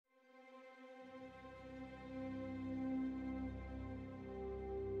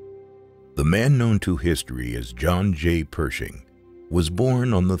The man known to history as John J. Pershing was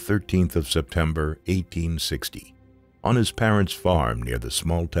born on the 13th of September, 1860, on his parents' farm near the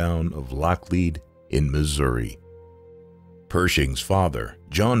small town of Lockleed in Missouri. Pershing's father,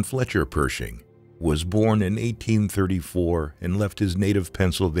 John Fletcher Pershing, was born in 1834 and left his native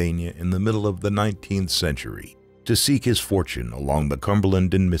Pennsylvania in the middle of the 19th century to seek his fortune along the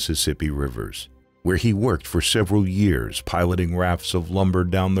Cumberland and Mississippi rivers, where he worked for several years piloting rafts of lumber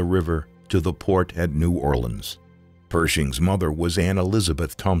down the river to the port at New Orleans. Pershing's mother was Anne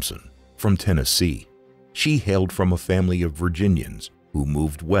Elizabeth Thompson from Tennessee. She hailed from a family of Virginians who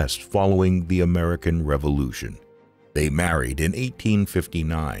moved west following the American Revolution. They married in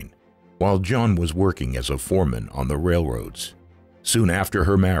 1859, while John was working as a foreman on the railroads. Soon after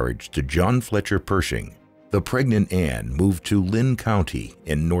her marriage to John Fletcher Pershing, the pregnant Anne moved to Lynn County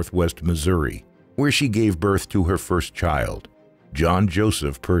in northwest Missouri, where she gave birth to her first child, John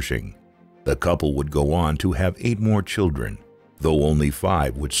Joseph Pershing. The couple would go on to have 8 more children, though only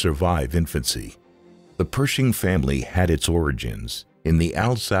 5 would survive infancy. The Pershing family had its origins in the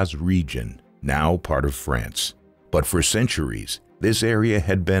Alsace region, now part of France. But for centuries, this area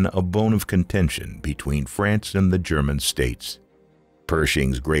had been a bone of contention between France and the German states.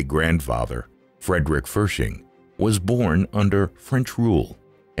 Pershing's great-grandfather, Frederick Pershing, was born under French rule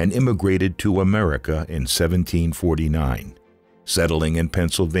and immigrated to America in 1749, settling in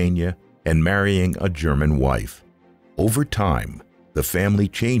Pennsylvania and marrying a German wife. Over time, the family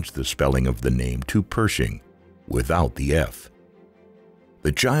changed the spelling of the name to Pershing, without the F.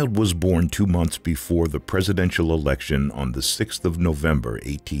 The child was born 2 months before the presidential election on the 6th of November,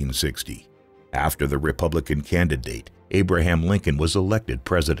 1860. After the Republican candidate, Abraham Lincoln, was elected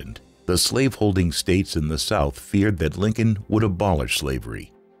president, the slaveholding states in the South feared that Lincoln would abolish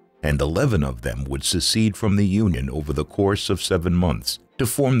slavery, and 11 of them would secede from the Union over the course of 7 months to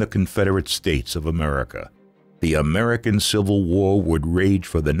form the Confederate States of America. The American Civil War would rage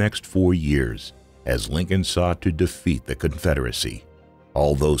for the next 4 years as Lincoln sought to defeat the Confederacy.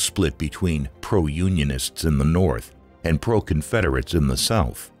 Although split between pro-Unionists in the North and pro-Confederates in the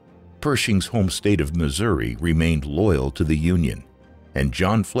South, Pershing's home state of Missouri remained loyal to the Union, and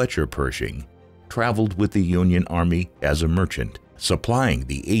John Fletcher Pershing traveled with the Union Army as a merchant, supplying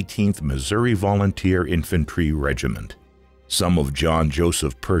the 18th Missouri Volunteer Infantry Regiment. Some of John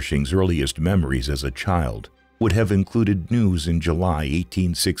Joseph Pershing's earliest memories as a child would have included news in July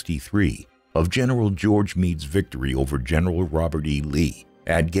 1863 of General George Meade's victory over General Robert E. Lee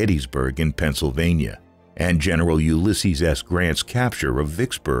at Gettysburg in Pennsylvania, and General Ulysses S. Grant's capture of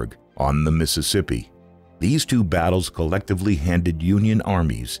Vicksburg on the Mississippi. These 2 battles collectively handed Union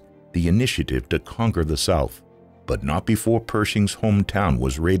armies the initiative to conquer the South, but not before Pershing's hometown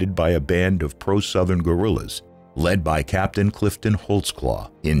was raided by a band of pro-Southern guerrillas led by Captain Clifton Holtzclaw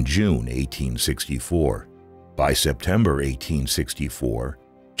in June 1864. By September 1864,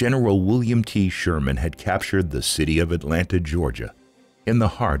 General William T. Sherman had captured the city of Atlanta, Georgia, in the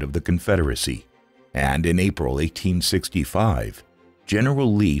heart of the Confederacy, and in April 1865,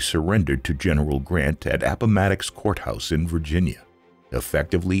 General Lee surrendered to General Grant at Appomattox Courthouse in Virginia,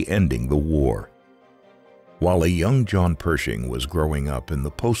 effectively ending the war. While a young John Pershing was growing up in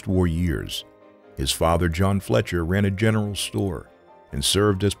the post-war years, his father, John Fletcher, ran a general store and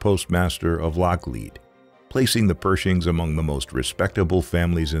served as postmaster of Lockleed, placing the Pershings among the most respectable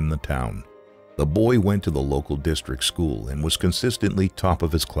families in the town. The boy went to the local district school and was consistently top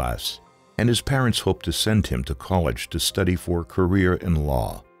of his class, and his parents hoped to send him to college to study for a career in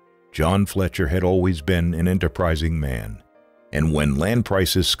law. John Fletcher had always been an enterprising man, and when land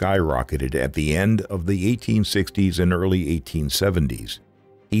prices skyrocketed at the end of the 1860s and early 1870s,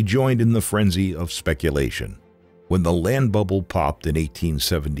 he joined in the frenzy of speculation. When the land bubble popped in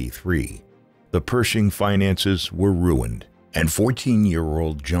 1873, the Pershing finances were ruined, and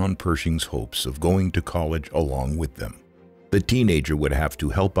 14-year-old John Pershing's hopes of going to college along with them. The teenager would have to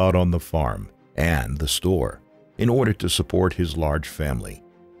help out on the farm and the store in order to support his large family.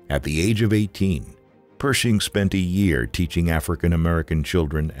 At the age of 18, Pershing spent a year teaching African-American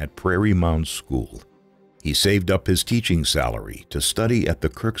children at Prairie Mound School. He saved up his teaching salary to study at the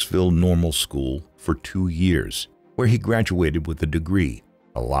Kirksville Normal School for 2 years, where he graduated with a degree,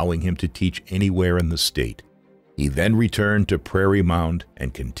 allowing him to teach anywhere in the state. He then returned to Prairie Mound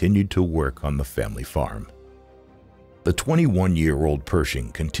and continued to work on the family farm. The 21-year-old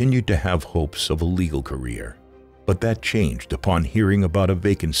Pershing continued to have hopes of a legal career, but that changed upon hearing about a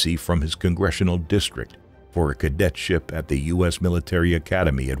vacancy from his congressional district for a cadetship at the U.S. Military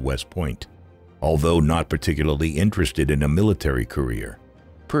Academy at West Point. Although not particularly interested in a military career,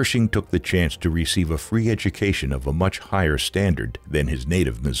 Pershing took the chance to receive a free education of a much higher standard than his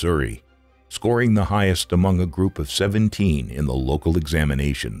native Missouri. scoring the highest among a group of 17 in the local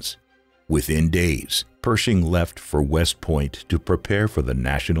examinations. Within days, Pershing left for West Point to prepare for the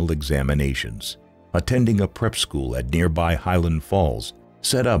national examinations, attending a prep school at nearby Highland Falls,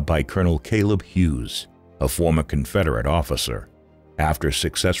 set up by Colonel Caleb Hughes, a former Confederate officer. After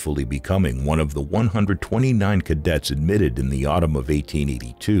successfully becoming one of the 129 cadets admitted in the autumn of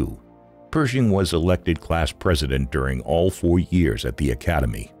 1882, Pershing was elected class president during all 4 years at the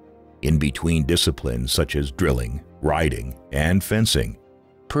academy. In between disciplines such as drilling, riding, and fencing,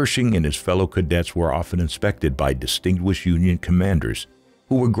 Pershing and his fellow cadets were often inspected by distinguished Union commanders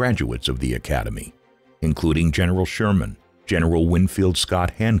who were graduates of the academy, including General Sherman, General Winfield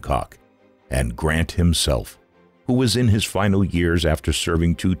Scott Hancock, and Grant himself, who was in his final years after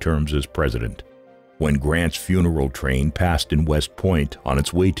serving 2 terms as president. When Grant's funeral train passed in West Point on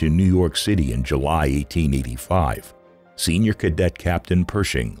its way to New York City in July 1885, Senior Cadet Captain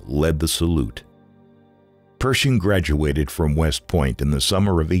Pershing led the salute. Pershing graduated from West Point in the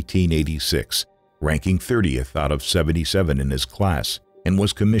summer of 1886, ranking 30th out of 77 in his class, and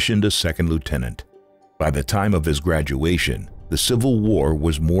was commissioned a second lieutenant. By the time of his graduation, the Civil War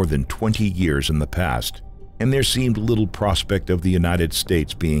was more than 20 years in the past, and there seemed little prospect of the United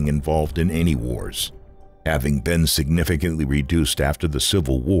States being involved in any wars. Having been significantly reduced after the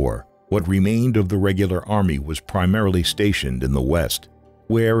Civil War, what remained of the regular army was primarily stationed in the West,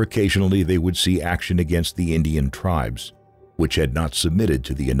 where occasionally they would see action against the Indian tribes, which had not submitted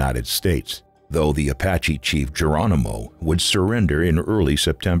to the United States, though the Apache chief Geronimo would surrender in early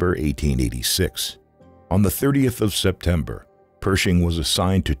September 1886. On the 30th of September, Pershing was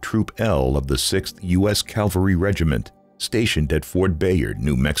assigned to Troop L of the 6th U.S. Cavalry Regiment, stationed at Fort Bayard,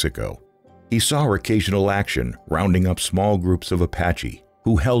 New Mexico. He saw occasional action, rounding up small groups of Apache,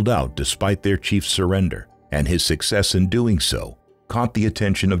 who held out despite their chief's surrender, and his success in doing so caught the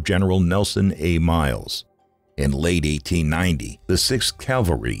attention of General Nelson A. Miles. In late 1890, the 6th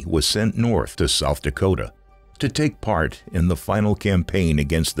Cavalry was sent north to South Dakota to take part in the final campaign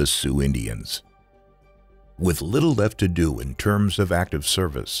against the Sioux Indians. With little left to do in terms of active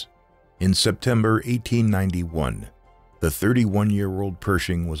service, in September 1891, the 31-year-old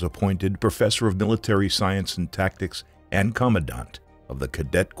Pershing was appointed Professor of Military Science and Tactics and Commandant of the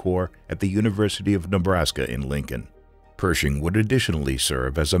Cadet Corps at the University of Nebraska in Lincoln. Pershing would additionally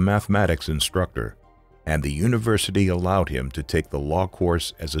serve as a mathematics instructor, and the university allowed him to take the law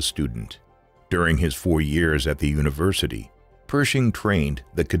course as a student. During his 4 years at the university, Pershing trained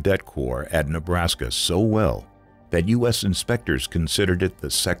the Cadet Corps at Nebraska so well that U.S. inspectors considered it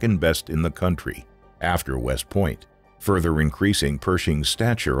the second best in the country, after West Point, further increasing Pershing's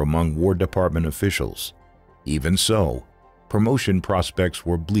stature among War Department officials. Even so, promotion prospects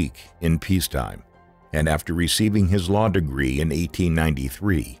were bleak in peacetime, and after receiving his law degree in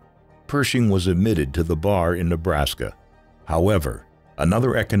 1893, Pershing was admitted to the bar in Nebraska. However,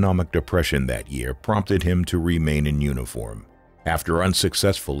 another economic depression that year prompted him to remain in uniform. After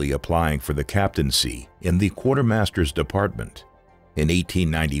unsuccessfully applying for the captaincy in the Quartermaster's Department, in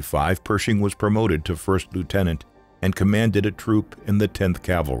 1895 Pershing was promoted to first lieutenant and commanded a troop in the 10th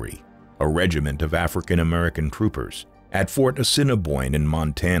Cavalry, a regiment of African-American troopers, at Fort Assiniboine in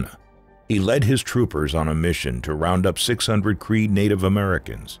Montana. He led his troopers on a mission to round up 600 Cree Native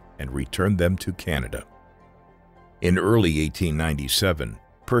Americans and return them to Canada. In early 1897,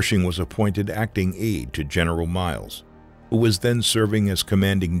 Pershing was appointed acting aide to General Miles, who was then serving as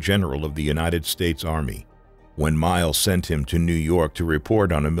commanding general of the United States Army. When Miles sent him to New York to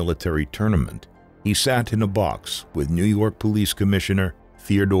report on a military tournament, he sat in a box with New York Police Commissioner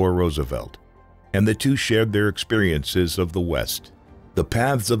Theodore Roosevelt, and the two shared their experiences of the West. The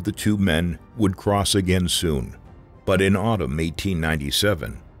paths of the two men would cross again soon, but in autumn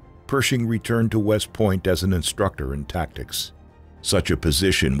 1897, Pershing returned to West Point as an instructor in tactics. Such a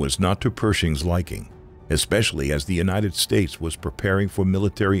position was not to Pershing's liking, especially as the United States was preparing for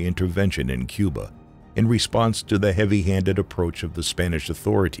military intervention in Cuba in response to the heavy-handed approach of the Spanish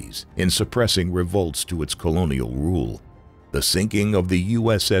authorities in suppressing revolts to its colonial rule. The sinking of the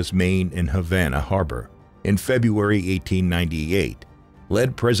USS Maine in Havana Harbor in February 1898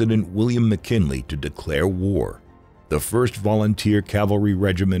 led President William McKinley to declare war. The 1st Volunteer Cavalry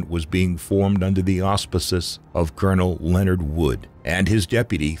Regiment was being formed under the auspices of Colonel Leonard Wood and his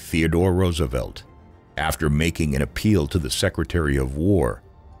deputy Theodore Roosevelt. After making an appeal to the Secretary of War,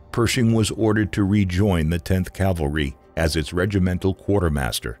 Pershing was ordered to rejoin the 10th Cavalry as its regimental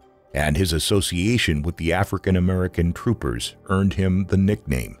quartermaster, and his association with the African-American troopers earned him the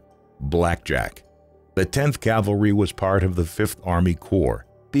nickname Blackjack. The 10th Cavalry was part of the 5th Army Corps,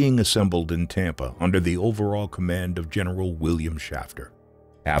 being assembled in Tampa under the overall command of General William Shafter.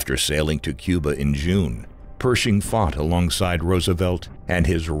 After sailing to Cuba in June, Pershing fought alongside Roosevelt and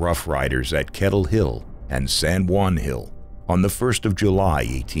his Rough Riders at Kettle Hill and San Juan Hill on the 1st of July,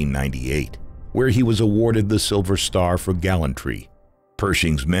 1898, where he was awarded the Silver Star for gallantry.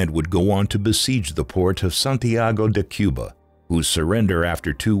 Pershing's men would go on to besiege the port of Santiago de Cuba, whose surrender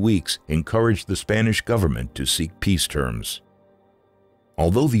after 2 weeks encouraged the Spanish government to seek peace terms.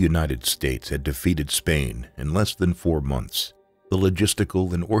 Although the United States had defeated Spain in less than 4 months, the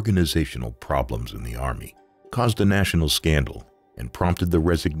logistical and organizational problems in the Army caused a national scandal and prompted the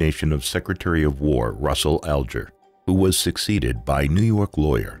resignation of Secretary of War Russell Alger, who was succeeded by New York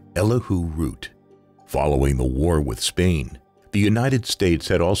lawyer Elihu Root. Following the war with Spain, the United States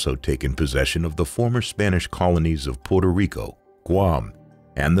had also taken possession of the former Spanish colonies of Puerto Rico, Guam,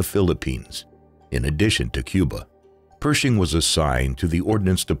 and the Philippines, in addition to Cuba. Pershing was assigned to the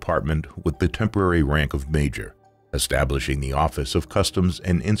Ordnance Department with the temporary rank of Major, establishing the Office of Customs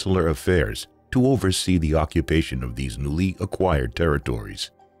and Insular Affairs to oversee the occupation of these newly acquired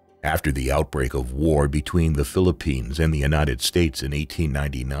territories. After the outbreak of war between the Philippines and the United States in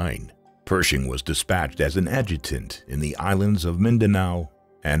 1899, Pershing was dispatched as an adjutant in the islands of Mindanao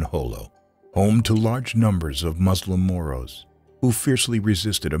and Jolo, home to large numbers of Muslim Moros who fiercely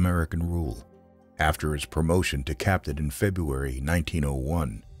resisted American rule. After his promotion to captain in February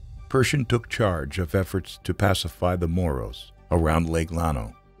 1901, Pershing took charge of efforts to pacify the Moros around Lake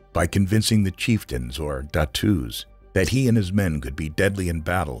Llano by convincing the chieftains, or datus, that he and his men could be deadly in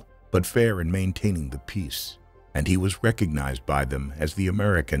battle but fair in maintaining the peace, and he was recognized by them as the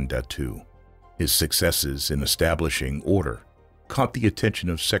American datu. His successes in establishing order caught the attention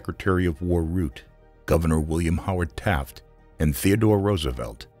of Secretary of War Root, Governor William Howard Taft, and Theodore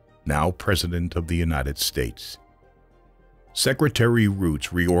Roosevelt, now President of the United States. Secretary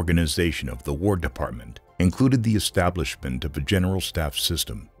Root's reorganization of the War Department included the establishment of a general staff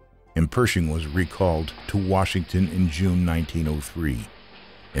system, and Pershing was recalled to Washington in June 1903.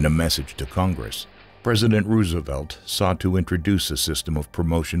 In a message to Congress, President Roosevelt sought to introduce a system of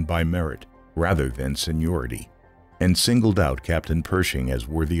promotion by merit rather than seniority, and singled out Captain Pershing as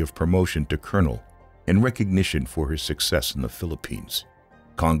worthy of promotion to colonel in recognition for his success in the Philippines.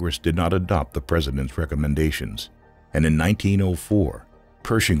 Congress did not adopt the president's recommendations, and in 1904,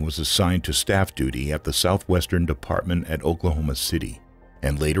 Pershing was assigned to staff duty at the Southwestern Department at Oklahoma City,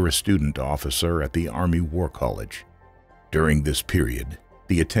 and later a student officer at the Army War College. During this period,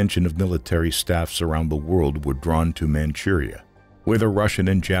 the attention of military staffs around the world were drawn to Manchuria, where the Russian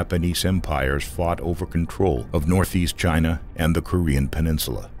and Japanese empires fought over control of northeast China and the Korean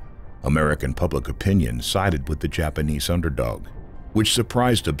peninsula. American public opinion sided with the Japanese underdog, which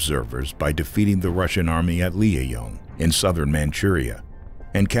surprised observers by defeating the Russian army at Liaoyang in southern Manchuria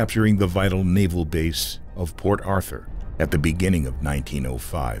and capturing the vital naval base of Port Arthur at the beginning of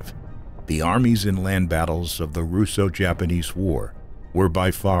 1905. The armies and land battles of the Russo-Japanese War were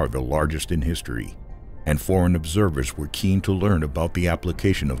by far the largest in history, and foreign observers were keen to learn about the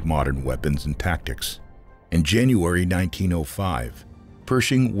application of modern weapons and tactics. In January 1905,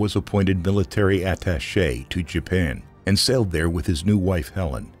 Pershing was appointed military attaché to Japan and sailed there with his new wife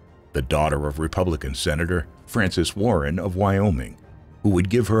Helen, the daughter of Republican Senator Francis Warren of Wyoming, who would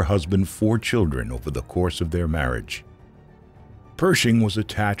give her husband 4 children over the course of their marriage. Pershing was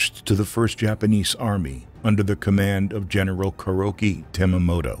attached to the 1st Japanese Army under the command of General Kuroki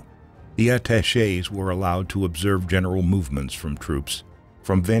Temamoto. The attachés were allowed to observe general movements from troops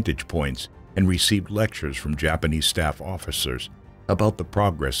from vantage points and received lectures from Japanese staff officers about the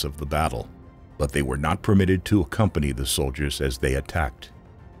progress of the battle, but they were not permitted to accompany the soldiers as they attacked.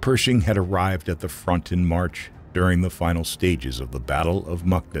 Pershing had arrived at the front in March during the final stages of the Battle of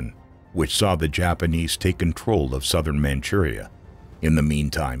Mukden, which saw the Japanese take control of southern Manchuria. In the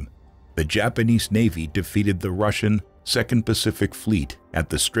meantime, the Japanese Navy defeated the Russian 2nd Pacific Fleet at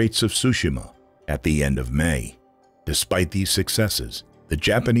the Straits of Tsushima at the end of May. Despite these successes, the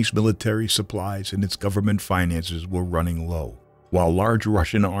Japanese military supplies and its government finances were running low, while large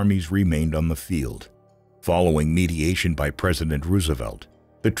Russian armies remained on the field. Following mediation by President Roosevelt,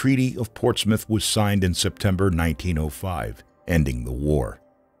 the Treaty of Portsmouth was signed in September 1905, ending the war.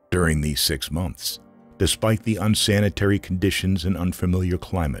 During these 6 months, despite the unsanitary conditions and unfamiliar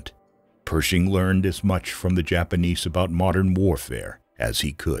climate, Pershing learned as much from the Japanese about modern warfare as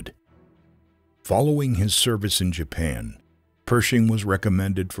he could. Following his service in Japan, Pershing was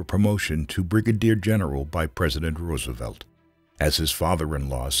recommended for promotion to Brigadier General by President Roosevelt. As his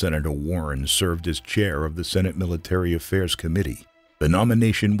father-in-law, Senator Warren, served as chair of the Senate Military Affairs Committee, the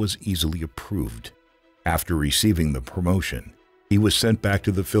nomination was easily approved. After receiving the promotion, he was sent back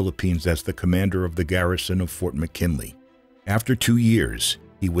to the Philippines as the commander of the garrison of Fort McKinley. After 2 years,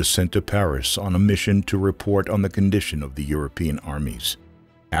 he was sent to Paris on a mission to report on the condition of the European armies.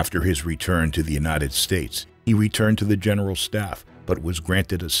 After his return to the United States, he returned to the General Staff, but was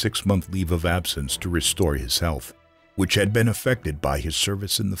granted a 6-month leave of absence to restore his health, which had been affected by his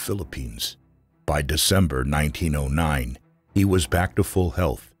service in the Philippines. By December 1909, he was back to full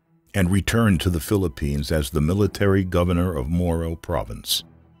health and returned to the Philippines as the military governor of Moro Province,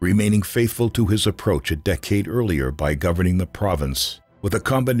 remaining faithful to his approach a decade earlier by governing the province with a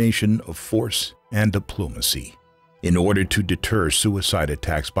combination of force and diplomacy. In order to deter suicide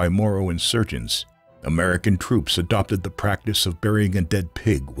attacks by Moro insurgents, American troops adopted the practice of burying a dead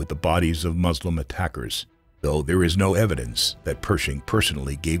pig with the bodies of Muslim attackers, though there is no evidence that Pershing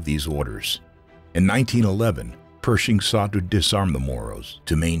personally gave these orders. In 1911, Pershing sought to disarm the Moros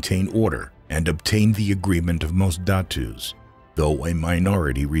to maintain order and obtain the agreement of most Datus, though a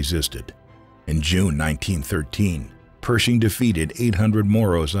minority resisted. In June 1913, Pershing defeated 800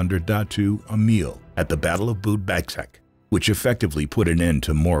 Moros under Datu Amil at the Battle of Budbagsak, which effectively put an end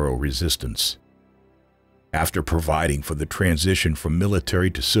to Moro resistance. After providing for the transition from military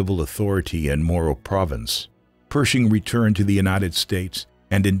to civil authority in Moro Province, Pershing returned to the United States,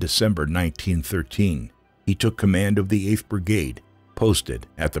 and in December 1913, he took command of the 8th Brigade, posted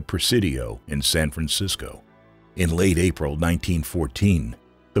at the Presidio in San Francisco. In late April 1914,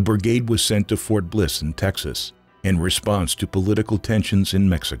 the brigade was sent to Fort Bliss in Texas in response to political tensions in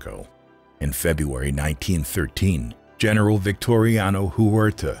Mexico. In February 1913, General Victoriano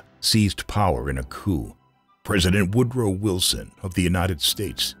Huerta seized power in a coup. President Woodrow Wilson of the United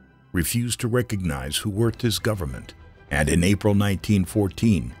States refused to recognize Huerta's government, and in April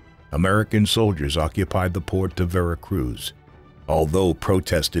 1914, American soldiers occupied the port of Veracruz. Although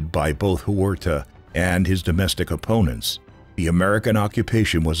protested by both Huerta and his domestic opponents, the American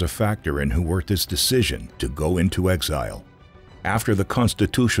occupation was a factor in Huerta's decision to go into exile. After the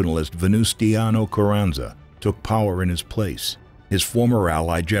constitutionalist Venustiano Carranza took power in his place, his former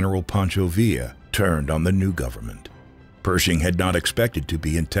ally General Pancho Villa turned on the new government. Pershing had not expected to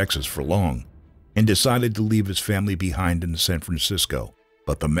be in Texas for long and decided to leave his family behind in San Francisco,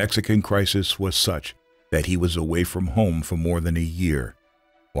 but the Mexican crisis was such that he was away from home for more than a year.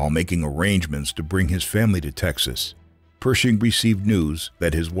 While making arrangements to bring his family to Texas, Pershing received news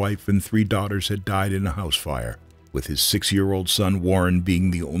that his wife and 3 daughters had died in a house fire, with his 6-year-old son Warren being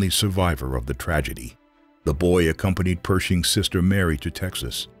the only survivor of the tragedy. The boy accompanied Pershing's sister Mary to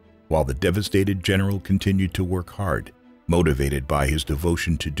Texas, while the devastated general continued to work hard, motivated by his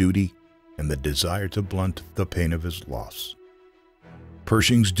devotion to duty and the desire to blunt the pain of his loss.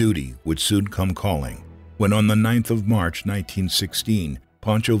 Pershing's duty would soon come calling, when on the 9th of March 1916,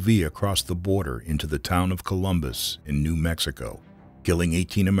 Pancho Villa crossed the border into the town of Columbus in New Mexico, killing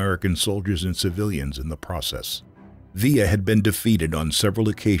 18 American soldiers and civilians in the process. Villa had been defeated on several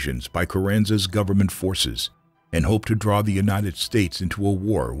occasions by Carranza's government forces and hoped to draw the United States into a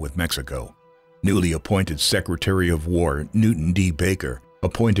war with Mexico. Newly appointed Secretary of War Newton D. Baker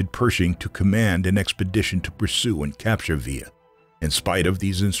appointed Pershing to command an expedition to pursue and capture Villa. In spite of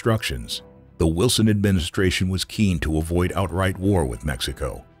these instructions, the Wilson administration was keen to avoid outright war with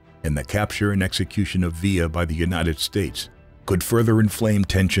Mexico, and the capture and execution of Villa by the United States could further inflame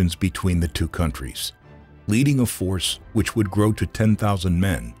tensions between the two countries. Leading a force which would grow to 10,000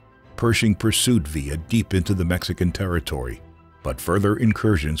 men, Pershing pursued Villa deep into the Mexican territory, but further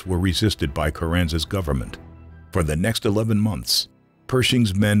incursions were resisted by Carranza's government. For the next 11 months,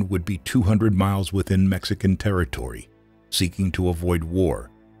 Pershing's men would be 200 miles within Mexican territory, seeking to avoid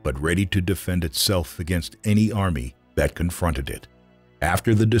war, but ready to defend itself against any army that confronted it.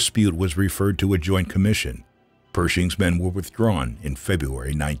 After the dispute was referred to a joint commission, Pershing's men were withdrawn in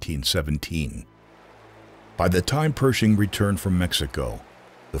February 1917. By the time Pershing returned from Mexico,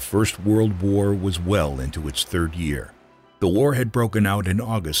 the First World War was well into its 3rd year. The war had broken out in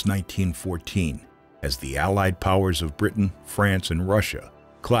August 1914 as the Allied powers of Britain, France, and Russia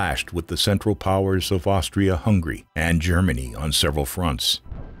clashed with the Central Powers of Austria-Hungary and Germany on several fronts.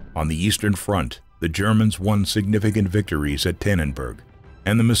 On the Eastern Front, the Germans won significant victories at Tannenberg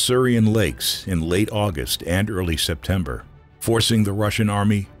and the Masurian Lakes in late August and early September, forcing the Russian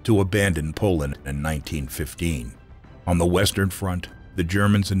army to abandon Poland in 1915. On the Western Front, the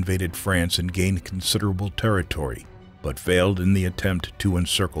Germans invaded France and gained considerable territory, but failed in the attempt to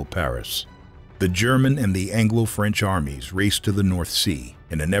encircle Paris. The German and the Anglo-French armies raced to the North Sea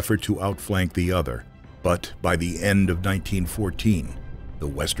in an effort to outflank the other, but by the end of 1914, the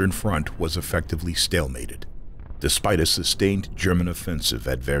Western Front was effectively stalemated. Despite a sustained German offensive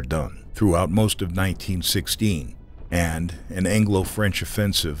at Verdun throughout most of 1916 and an Anglo-French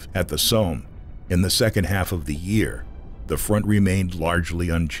offensive at the Somme in the second half of the year, the front remained largely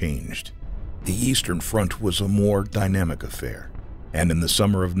unchanged. The Eastern Front was a more dynamic affair, and in the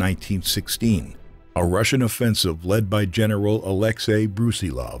summer of 1916, a Russian offensive led by General Alexei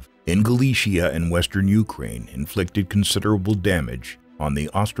Brusilov in Galicia and western Ukraine inflicted considerable damage on the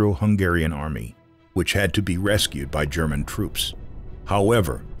Austro-Hungarian army, which had to be rescued by German troops.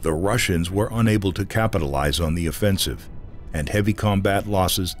 However, the Russians were unable to capitalize on the offensive, and heavy combat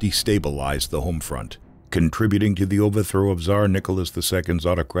losses destabilized the home front, contributing to the overthrow of Tsar Nicholas II's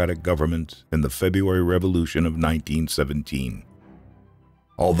autocratic government in the February Revolution of 1917.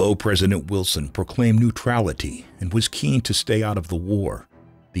 Although President Wilson proclaimed neutrality and was keen to stay out of the war,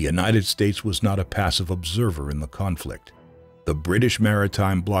 the United States was not a passive observer in the conflict. The British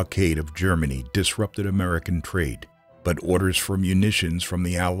maritime blockade of Germany disrupted American trade, but orders for munitions from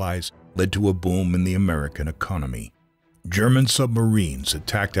the Allies led to a boom in the American economy. German submarines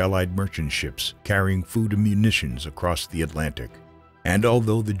attacked Allied merchant ships carrying food and munitions across the Atlantic. And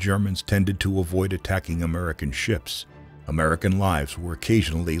although the Germans tended to avoid attacking American ships, American lives were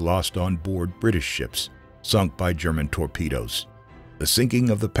occasionally lost on board British ships, sunk by German torpedoes. The sinking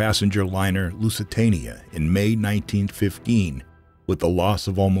of the passenger liner Lusitania in May 1915, with the loss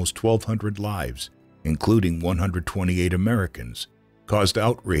of almost 1,200 lives, including 128 Americans, caused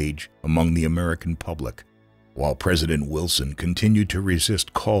outrage among the American public. While President Wilson continued to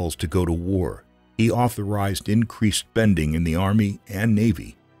resist calls to go to war, he authorized increased spending in the Army and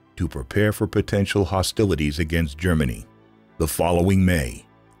Navy to prepare for potential hostilities against Germany. The following May,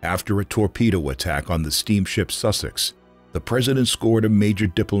 after a torpedo attack on the steamship Sussex, the president scored a major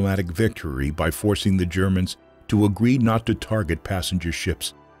diplomatic victory by forcing the Germans to agree not to target passenger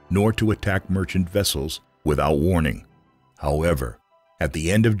ships nor to attack merchant vessels without warning. However, at the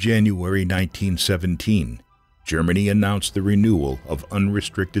end of January 1917, Germany announced the renewal of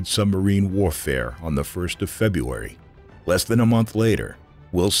unrestricted submarine warfare on the 1st of February. Less than a month later,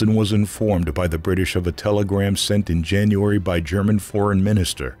 Wilson was informed by the British of a telegram sent in January by German Foreign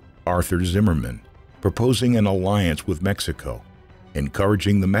Minister Arthur Zimmermann, proposing an alliance with Mexico,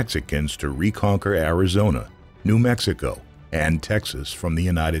 encouraging the Mexicans to reconquer Arizona, New Mexico, and Texas from the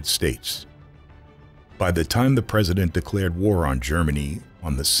United States. By the time the president declared war on Germany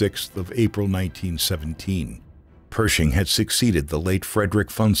on the 6th of April 1917, Pershing had succeeded the late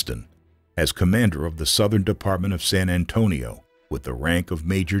Frederick Funston as commander of the Southern Department of San Antonio with the rank of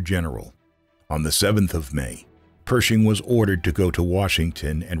Major General. On the 7th of May, Pershing was ordered to go to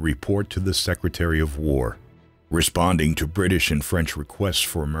Washington and report to the Secretary of War. Responding to British and French requests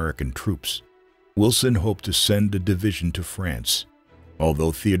for American troops, Wilson hoped to send a division to France,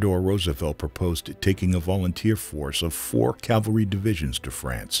 although Theodore Roosevelt proposed taking a volunteer force of 4 cavalry divisions to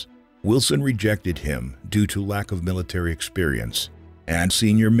France. Wilson rejected him due to lack of military experience, and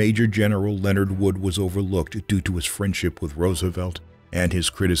Senior Major General Leonard Wood was overlooked due to his friendship with Roosevelt and his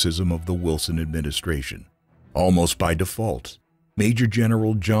criticism of the Wilson administration. Almost by default, Major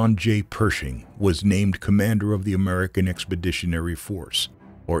General John J. Pershing was named commander of the American Expeditionary Force,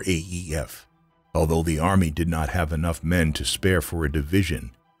 or AEF. Although the Army did not have enough men to spare for a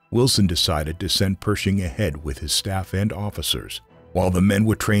division, Wilson decided to send Pershing ahead with his staff and officers, while the men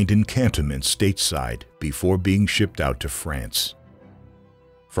were trained in cantonments stateside before being shipped out to France.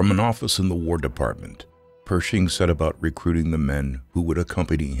 From an office in the War Department, Pershing set about recruiting the men who would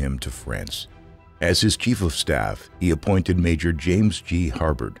accompany him to France. As his chief of staff, he appointed Major James G.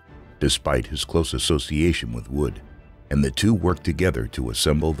 Harbord, despite his close association with Wood, and the two worked together to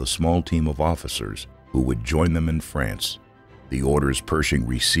assemble the small team of officers who would join them in France. The orders Pershing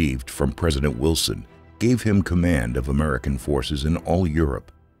received from President Wilson gave him command of American forces in all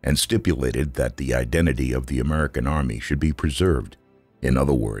Europe and stipulated that the identity of the American Army should be preserved. In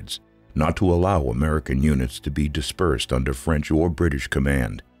other words, not to allow American units to be dispersed under French or British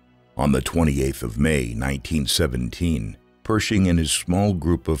command. On the 28th of May, 1917, Pershing and his small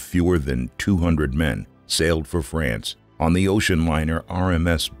group of fewer than 200 men sailed for France on the ocean liner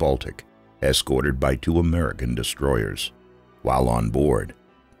RMS Baltic, escorted by 2 American destroyers. While on board,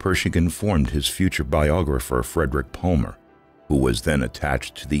 Pershing informed his future biographer Frederick Palmer, who was then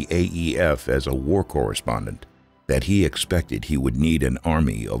attached to the AEF as a war correspondent, that he expected he would need an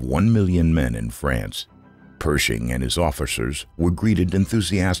army of 1 million men in France. Pershing and his officers were greeted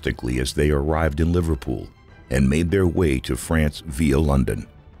enthusiastically as they arrived in Liverpool and made their way to France via London.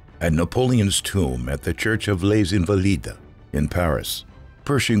 At Napoleon's tomb at the Church of les Invalides in Paris,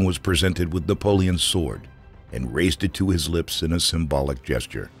 Pershing was presented with Napoleon's sword and raised it to his lips in a symbolic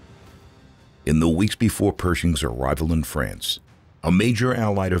gesture. In the weeks before Pershing's arrival in France, a major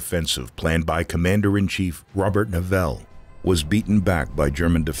Allied offensive planned by Commander-in-Chief Robert Nivelle was beaten back by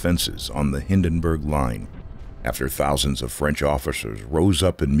German defenses on the Hindenburg Line. After thousands of French officers rose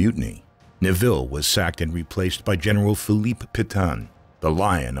up in mutiny, Nivelle was sacked and replaced by General Philippe Pétain, the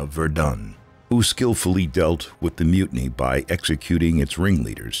Lion of Verdun, who skillfully dealt with the mutiny by executing its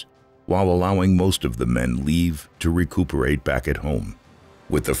ringleaders, while allowing most of the men leave to recuperate back at home.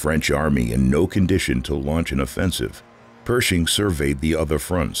 With the French army in no condition to launch an offensive, Pershing surveyed the other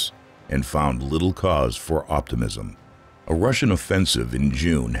fronts and found little cause for optimism. A Russian offensive in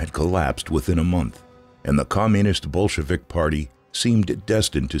June had collapsed within a month, and the Communist Bolshevik Party seemed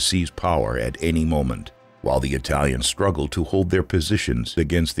destined to seize power at any moment, while the Italians struggled to hold their positions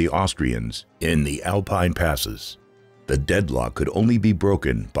against the Austrians in the Alpine passes. The deadlock could only be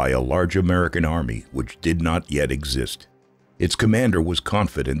broken by a large American army which did not yet exist. Its commander was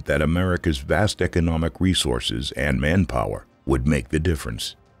confident that America's vast economic resources and manpower would make the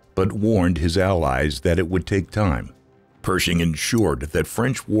difference, but warned his allies that it would take time. Pershing ensured that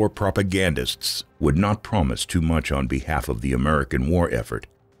French war propagandists would not promise too much on behalf of the American war effort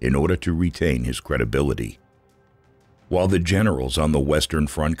in order to retain his credibility. While the generals on the Western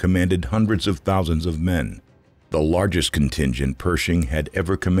Front commanded hundreds of thousands of men, the largest contingent Pershing had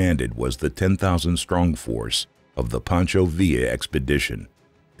ever commanded was the 10,000-strong force of the Pancho Villa expedition.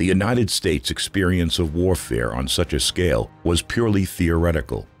 The United States' experience of warfare on such a scale was purely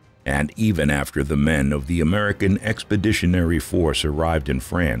theoretical, and even after the men of the American Expeditionary Force arrived in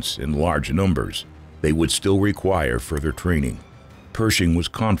France in large numbers, they would still require further training. Pershing was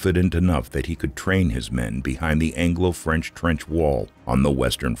confident enough that he could train his men behind the Anglo-French trench wall on the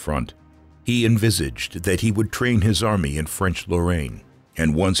Western Front. He envisaged that he would train his army in French Lorraine,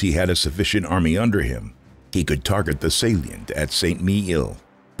 and once he had a sufficient army under him, he could target the salient at Saint-Mihiel,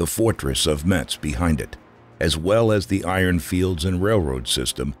 the fortress of Metz behind it, as well as the iron fields and railroad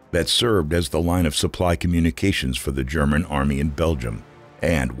system that served as the line of supply communications for the German army in Belgium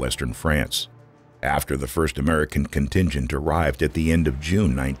and Western France. After the first American contingent arrived at the end of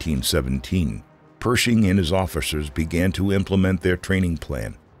June 1917, Pershing and his officers began to implement their training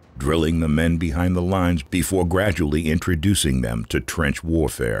plan, drilling the men behind the lines before gradually introducing them to trench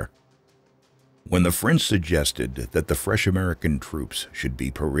warfare. When the French suggested that the fresh American troops should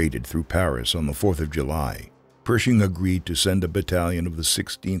be paraded through Paris on the 4th of July, Pershing agreed to send a battalion of the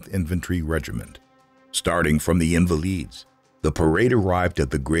 16th Infantry Regiment. Starting from the Invalides, the parade arrived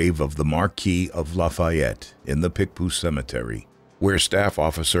at the grave of the Marquis of Lafayette in the Picpus Cemetery, where Staff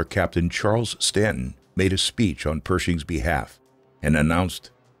Officer Captain Charles Stanton made a speech on Pershing's behalf and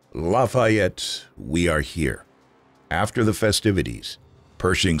announced, "Lafayette, we are here." After the festivities,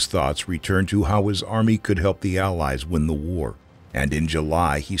 Pershing's thoughts returned to how his army could help the Allies win the war, and in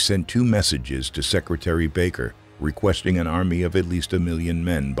July he sent 2 messages to Secretary Baker requesting an army of at least 1 million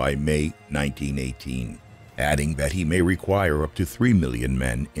men by May 1918, adding that he may require up to 3 million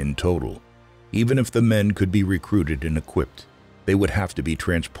men in total. Even if the men could be recruited and equipped, they would have to be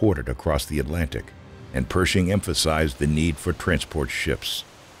transported across the Atlantic, and Pershing emphasized the need for transport ships.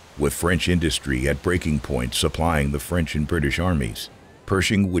 With French industry at breaking point supplying the French and British armies,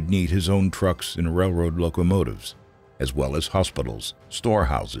 Pershing would need his own trucks and railroad locomotives, as well as hospitals,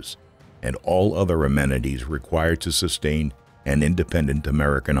 storehouses, and all other amenities required to sustain an independent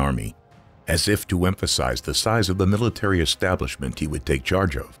American army. As if to emphasize the size of the military establishment he would take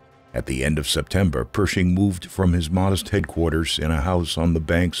charge of, at the end of September, Pershing moved from his modest headquarters in a house on the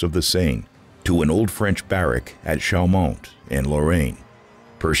banks of the Seine to an old French barrack at Chaumont in Lorraine.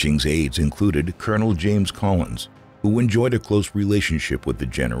 Pershing's aides included Colonel James Collins, who enjoyed a close relationship with the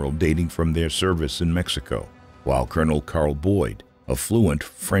general dating from their service in Mexico, while Colonel Carl Boyd, a fluent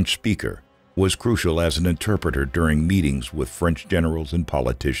French speaker, was crucial as an interpreter during meetings with French generals and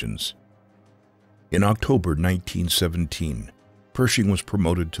politicians. In October 1917, Pershing was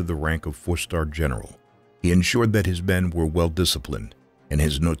promoted to the rank of 4-star general. He ensured that his men were well disciplined, and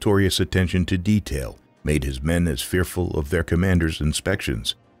his notorious attention to detail made his men as fearful of their commander's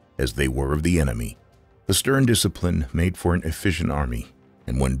inspections as they were of the enemy. The stern discipline made for an efficient army,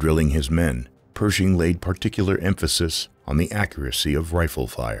 and when drilling his men, Pershing laid particular emphasis on the accuracy of rifle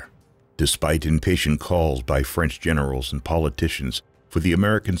fire. Despite impatient calls by French generals and politicians for the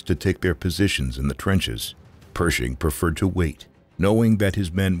Americans to take their positions in the trenches, Pershing preferred to wait, knowing that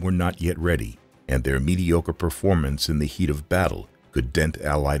his men were not yet ready, and their mediocre performance in the heat of battle could dent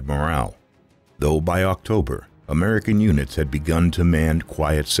Allied morale. Though by October, American units had begun to man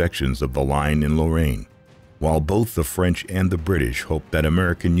quiet sections of the line in Lorraine, while both the French and the British hoped that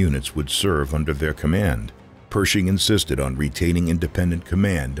American units would serve under their command, Pershing insisted on retaining independent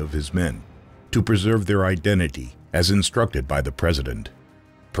command of his men to preserve their identity as instructed by the President.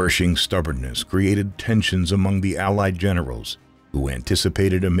 Pershing's stubbornness created tensions among the Allied generals, who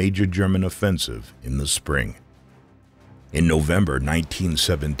anticipated a major German offensive in the spring. In November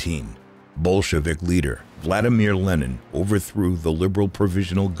 1917, Bolshevik leader Vladimir Lenin overthrew the liberal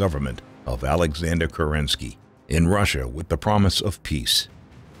provisional government of Alexander Kerensky in Russia with the promise of peace.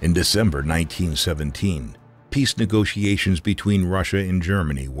 In December 1917, peace negotiations between Russia and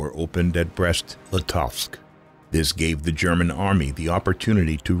Germany were opened at Brest-Litovsk. This gave the German army the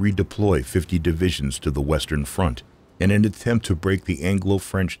opportunity to redeploy 50 divisions to the Western Front in an attempt to break the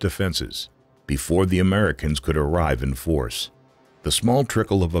Anglo-French defenses before the Americans could arrive in force. The small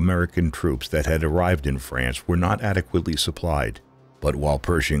trickle of American troops that had arrived in France were not adequately supplied, but while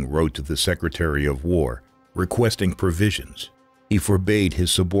Pershing wrote to the Secretary of War requesting provisions, he forbade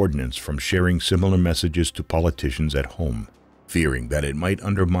his subordinates from sharing similar messages to politicians at home, fearing that it might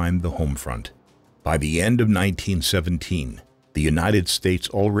undermine the home front. By the end of 1917, the United States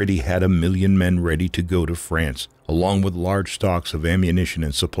already had 1 million men ready to go to France, along with large stocks of ammunition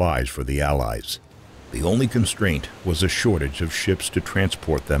and supplies for the Allies. The only constraint was a shortage of ships to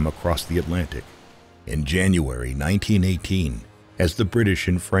transport them across the Atlantic. In January 1918, as the British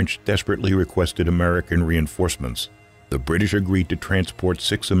and French desperately requested American reinforcements, the British agreed to transport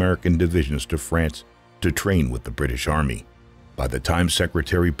 6 American divisions to France to train with the British Army. By the time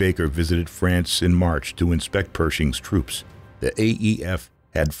Secretary Baker visited France in March to inspect Pershing's troops, the AEF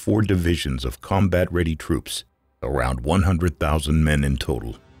had 4 divisions of combat-ready troops, around 100,000 men in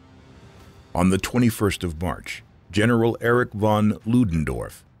total. On the 21st of March, General Erich von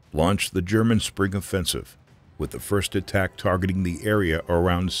Ludendorff launched the German Spring Offensive, with the first attack targeting the area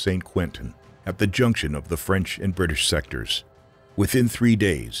around St. Quentin, at the junction of the French and British sectors. Within 3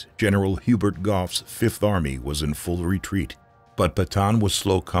 days, General Hubert Gough's Fifth Army was in full retreat, but Pétain was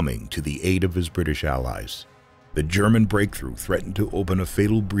slow coming to the aid of his British allies. The German breakthrough threatened to open a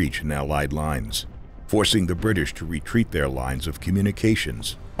fatal breach in Allied lines, forcing the British to retreat their lines of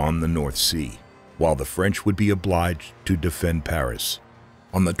communications on the North Sea, while the French would be obliged to defend Paris.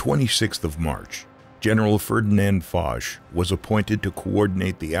 On the 26th of March, General Ferdinand Foch was appointed to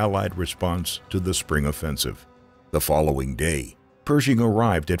coordinate the Allied response to the Spring Offensive. The following day, Pershing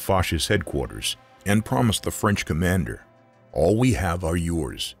arrived at Foch's headquarters and promised the French commander, "All we have are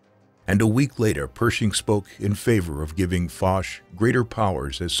yours." And a week later, Pershing spoke in favor of giving Foch greater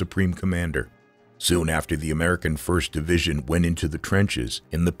powers as Supreme Commander. Soon after the American 1st Division went into the trenches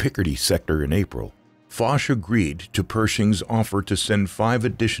in the Picardy sector in April, Foch agreed to Pershing's offer to send 5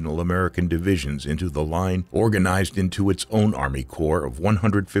 additional American divisions into the line, organized into its own Army Corps of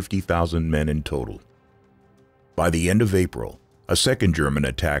 150,000 men in total. By the end of April, a second German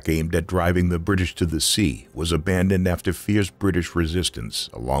attack aimed at driving the British to the sea was abandoned after fierce British resistance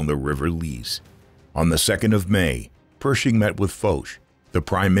along the River Lys. On the 2nd of May, Pershing met with Foch, the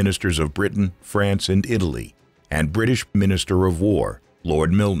Prime Ministers of Britain, France, and Italy, and British Minister of War,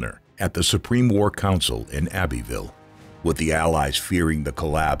 Lord Milner, at the Supreme War Council in Abbeville. With the Allies fearing the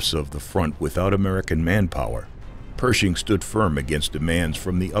collapse of the front without American manpower, Pershing stood firm against demands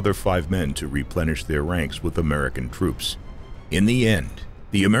from the other 5 men to replenish their ranks with American troops. In the end,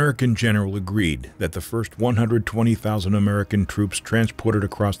 the American general agreed that the first 120,000 American troops transported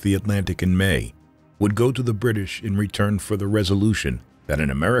across the Atlantic in May would go to the British in return for the resolution that an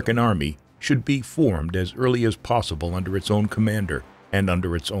American army should be formed as early as possible under its own commander and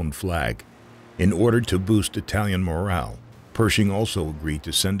under its own flag. In order to boost Italian morale, Pershing also agreed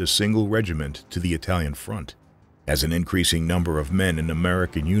to send a single regiment to the Italian front. As an increasing number of men in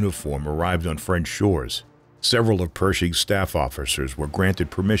American uniform arrived on French shores, several of Pershing's staff officers were granted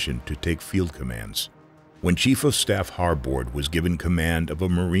permission to take field commands. When Chief of Staff Harbord was given command of a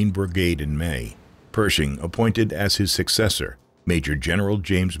Marine brigade in May, Pershing appointed as his successor Major General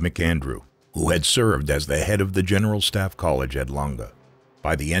James McAndrew, who had served as the head of the General Staff College at Langres.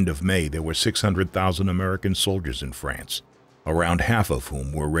 By the end of May, there were 600,000 American soldiers in France, around half of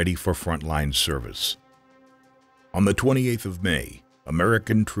whom were ready for frontline service. On the 28th of May,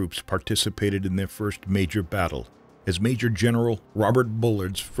 American troops participated in their first major battle as Major General Robert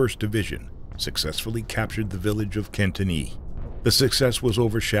Bullard's 1st Division successfully captured the village of Cantigny. The success was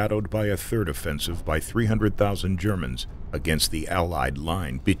overshadowed by a third offensive by 300,000 Germans against the Allied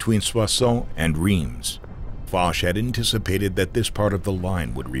line between Soissons and Reims. Foch had anticipated that this part of the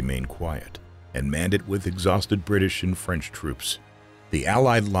line would remain quiet and manned it with exhausted British and French troops. The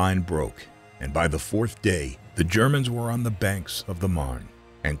Allied line broke, and by the 4th day, the Germans were on the banks of the Marne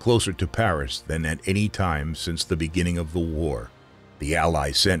and closer to Paris than at any time since the beginning of the war. The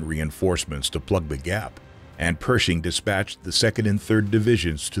Allies sent reinforcements to plug the gap, and Pershing dispatched the 2nd and 3rd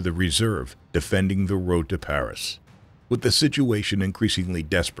Divisions to the reserve, defending the road to Paris. With the situation increasingly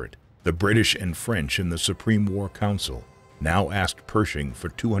desperate, the British and French in the Supreme War Council now asked Pershing for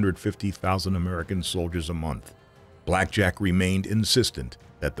 250,000 American soldiers a month. Blackjack remained insistent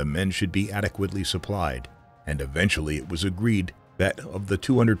that the men should be adequately supplied, and eventually it was agreed that of the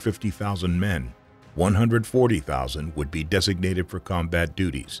 250,000 men, 140,000 would be designated for combat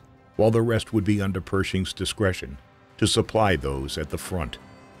duties, while the rest would be under Pershing's discretion to supply those at the front.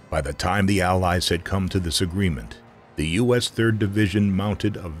 By the time the Allies had come to this agreement, the U.S. 3rd Division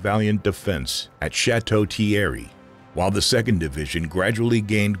mounted a valiant defense at Chateau Thierry, while the 2nd Division gradually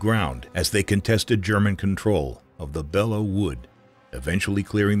gained ground as they contested German control of the Belleau Wood, eventually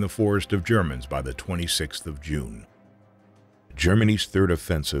clearing the forest of Germans by the 26th of June. Germany's third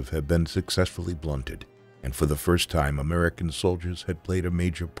offensive had been successfully blunted, and for the first time American soldiers had played a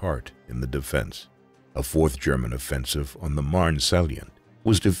major part in the defense. A fourth German offensive on the Marne salient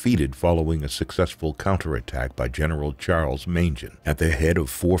was defeated following a successful counterattack by General Charles Mangin at the head of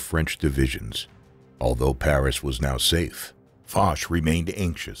 4 French divisions. Although Paris was now safe, Foch remained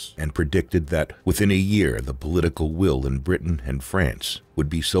anxious and predicted that within a year the political will in Britain and France would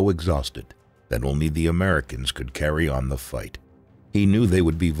be so exhausted that only the Americans could carry on the fight. He knew they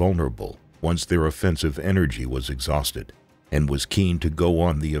would be vulnerable once their offensive energy was exhausted, and was keen to go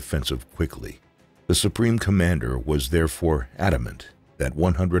on the offensive quickly. The Supreme Commander was therefore adamant that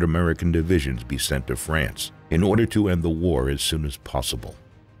 100 American divisions be sent to France in order to end the war as soon as possible.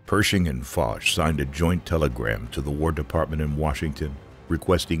 Pershing and Foch signed a joint telegram to the War Department in Washington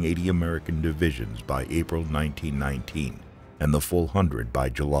requesting 80 American divisions by April 1919 and the full 100 by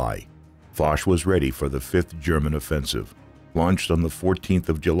July. Foch was ready for the 5th German offensive, launched on the 14th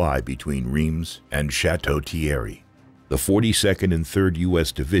of July between Reims and Chateau Thierry. The 42nd and 3rd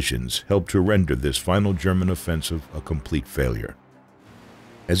U.S. divisions helped to render this final German offensive a complete failure.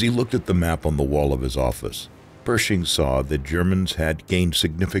 As he looked at the map on the wall of his office, Pershing saw that Germans had gained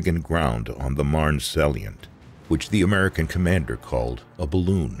significant ground on the Marne salient, which the American commander called a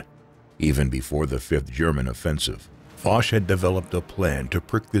balloon. Even before the 5th German offensive, Foch had developed a plan to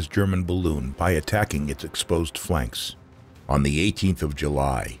prick this German balloon by attacking its exposed flanks. On the 18th of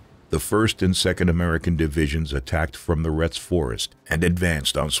July, the 1st and 2nd American divisions attacked from the Retz Forest and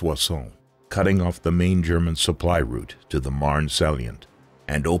advanced on Soissons, cutting off the main German supply route to the Marne salient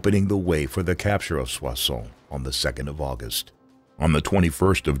and opening the way for the capture of Soissons on the 2nd of August. On the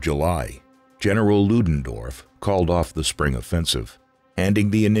 21st of July, General Ludendorff called off the spring offensive,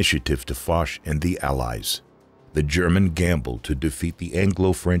 handing the initiative to Foch and the Allies. The German gamble to defeat the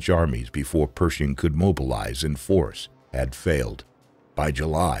Anglo-French armies before Pershing could mobilize in force had failed. By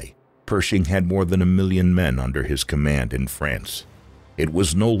July, Pershing had more than 1 million men under his command in France. It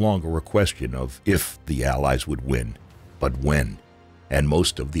was no longer a question of if the Allies would win, but when, and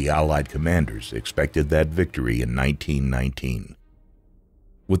most of the Allied commanders expected that victory in 1919.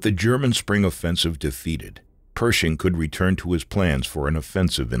 With the German spring offensive defeated, Pershing could return to his plans for an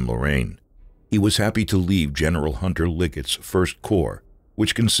offensive in Lorraine. He was happy to leave General Hunter Liggett's 1st Corps,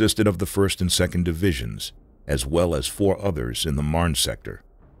 which consisted of the 1st and 2nd Divisions, as well as 4 others in the Marne sector,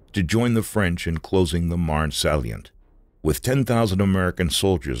 to join the French in closing the Marne salient. With 10,000 American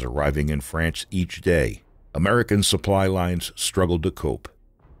soldiers arriving in France each day, American supply lines struggled to cope.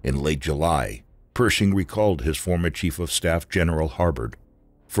 In late July, Pershing recalled his former Chief of Staff General Harbord,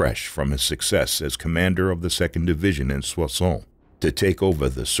 fresh from his success as commander of the 2nd Division in Soissons, to take over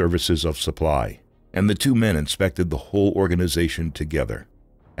the services of supply, and the two men inspected the whole organization together.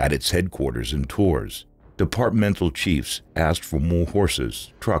 At its headquarters in Tours, departmental chiefs asked for more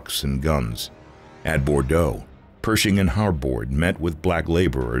horses, trucks, and guns. At Bordeaux, Pershing and Harbord met with black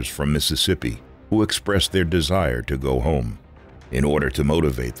laborers from Mississippi who expressed their desire to go home. In order to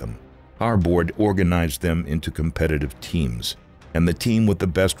motivate them, Harbord organized them into competitive teams, and the team with the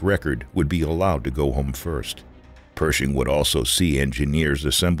best record would be allowed to go home first. Pershing would also see engineers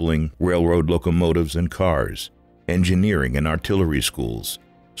assembling railroad locomotives and cars, engineering and artillery schools,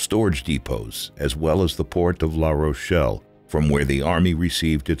 storage depots, as well as the port of La Rochelle, from where the army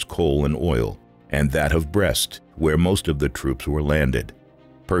received its coal and oil, and that of Brest, where most of the troops were landed.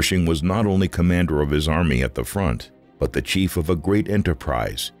 Pershing was not only commander of his army at the front, but the chief of a great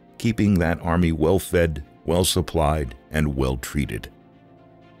enterprise, keeping that army well-fed, well-supplied, and well-treated.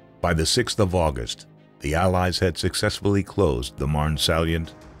 By the 6th of August, the Allies had successfully closed the Marne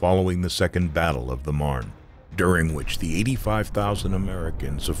salient following the Second Battle of the Marne, during which the 85,000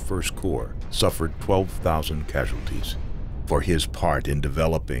 Americans of 1st Corps suffered 12,000 casualties. For his part in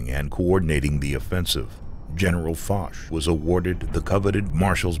developing and coordinating the offensive, General Foch was awarded the coveted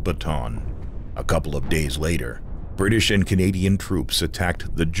Marshal's baton. A couple of days later, British and Canadian troops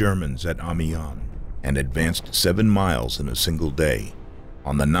attacked the Germans at Amiens and advanced 7 miles in a single day.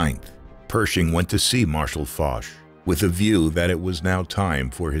 On the 9th, Pershing went to see Marshal Foch with a view that it was now time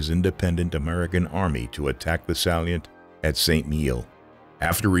for his independent American army to attack the salient at Saint-Mihiel.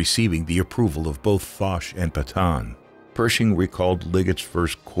 After receiving the approval of both Foch and Pétain, Pershing recalled Liggett's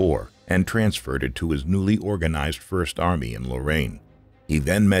First Corps and transferred it to his newly organized First Army in Lorraine. He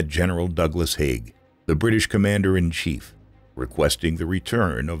then met General Douglas Haig, the British commander-in-chief, requesting the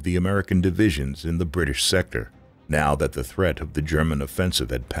return of the American divisions in the British sector, now that the threat of the German offensive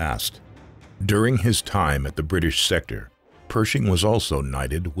had passed. During his time at the British sector, Pershing was also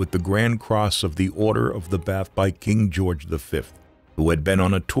knighted with the Grand Cross of the Order of the Bath by King George V, who had been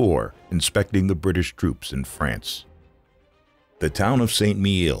on a tour inspecting the British troops in France. The town of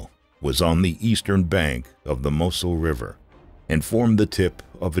Saint-Mihiel was on the eastern bank of the Moselle River and formed the tip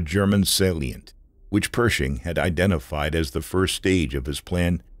of a German salient, which Pershing had identified as the first stage of his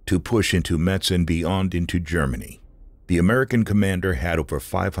plan to push into Metz and beyond into Germany. The American commander had over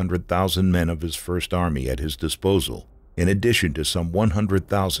 500,000 men of his First Army at his disposal, in addition to some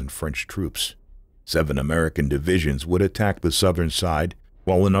 100,000 French troops. 7 American divisions would attack the southern side,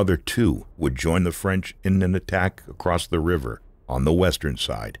 while another 2 would join the French in an attack across the river on the western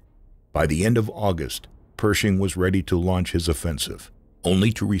side. By the end of August, Pershing was ready to launch his offensive,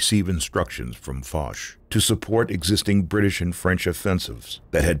 only to receive instructions from Foch to support existing British and French offensives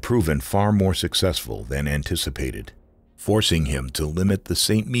that had proven far more successful than anticipated, forcing him to limit the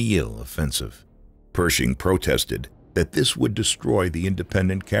Saint-Mihiel offensive. Pershing protested that this would destroy the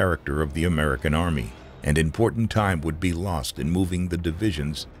independent character of the American army, and important time would be lost in moving the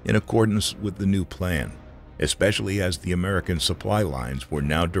divisions in accordance with the new plan, especially as the American supply lines were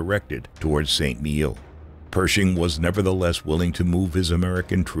now directed towards Saint-Mihiel. Pershing was nevertheless willing to move his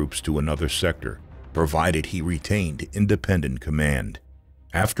American troops to another sector, provided he retained independent command.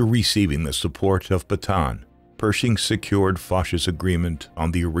 After receiving the support of Pétain, Pershing secured Foch's agreement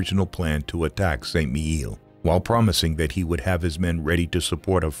on the original plan to attack Saint-Mihiel, while promising that he would have his men ready to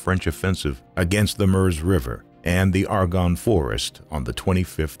support a French offensive against the Meuse River and the Argonne Forest on the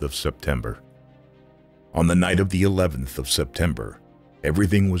 25th of September. On the night of the 11th of September,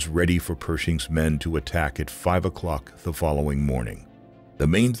 everything was ready for Pershing's men to attack at 5 o'clock the following morning. The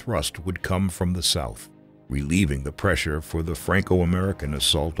main thrust would come from the south, relieving the pressure for the Franco-American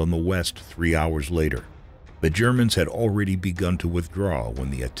assault on the west 3 hours later. The Germans had already begun to withdraw when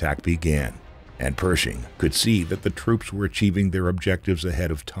the attack began, and Pershing could see that the troops were achieving their objectives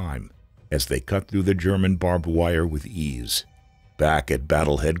ahead of time as they cut through the German barbed wire with ease. Back at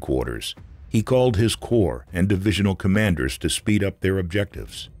battle headquarters, he called his corps and divisional commanders to speed up their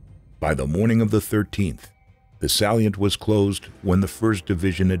objectives. By the morning of the 13th, the salient was closed when the 1st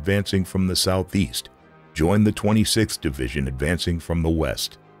Division advancing from the southeast joined the 26th Division advancing from the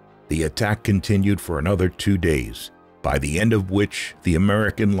west. The attack continued for another 2 days, by the end of which the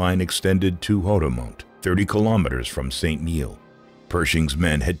American line extended to Houtemont, 30 kilometers from Saint-Mihiel. Pershing's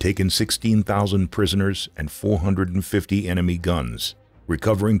men had taken 16,000 prisoners and 450 enemy guns,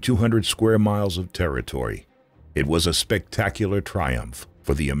 recovering 200 square miles of territory. It was a spectacular triumph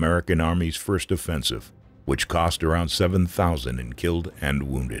for the American Army's first offensive, which cost around 7,000 in killed and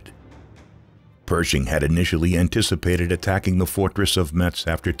wounded. Pershing had initially anticipated attacking the fortress of Metz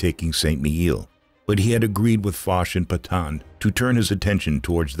after taking Saint-Mihiel, but he had agreed with Foch and Pétain to turn his attention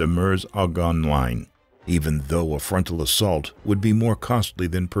towards the Meuse-Argonne line, even though a frontal assault would be more costly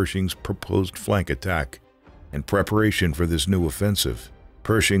than Pershing's proposed flank attack. In preparation for this new offensive,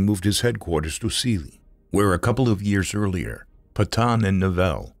 Pershing moved his headquarters to Silly, where a couple of years earlier, Pétain and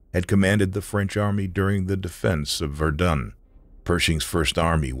Nivelle had commanded the French army during the defense of Verdun. Pershing's First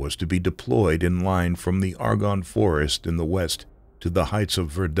Army was to be deployed in line from the Argonne Forest in the west to the heights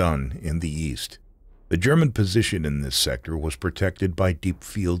of Verdun in the east. The German position in this sector was protected by deep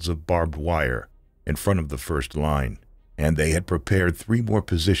fields of barbed wire in front of the first line, and they had prepared 3 more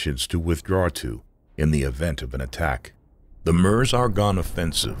positions to withdraw to in the event of an attack. The Meuse-Argonne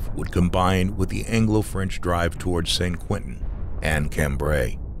offensive would combine with the Anglo-French drive towards Saint-Quentin and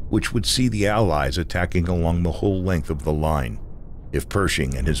Cambrai, which would see the Allies attacking along the whole length of the line. If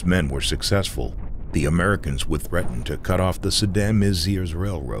Pershing and his men were successful, the Americans would threaten to cut off the Sedan-Mézières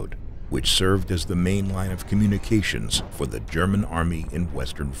Railroad, which served as the main line of communications for the German army in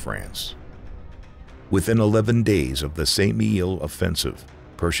western France. Within 11 days of the Saint-Mihiel offensive,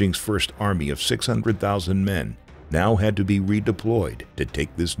 Pershing's First Army of 600,000 men now had to be redeployed to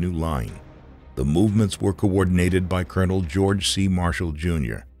take this new line. The movements were coordinated by Colonel George C. Marshall,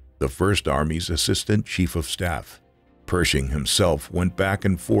 Jr., the First Army's Assistant Chief of Staff. Pershing himself went back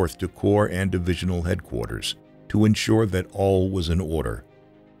and forth to corps and divisional headquarters to ensure that all was in order.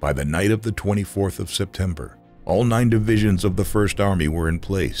 By the night of the 24th of September, all 9 divisions of the First Army were in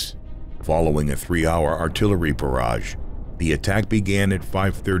place. Following a 3-hour artillery barrage, the attack began at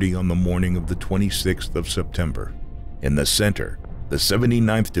 5:30 on the morning of the 26th of September. In the center, the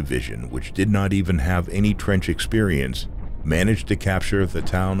 79th Division, which did not even have any trench experience, managed to capture the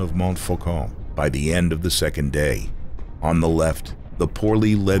town of Montfaucon by the end of the second day. On the left, the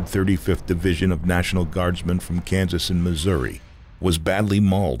poorly led 35th Division of National Guardsmen from Kansas and Missouri was badly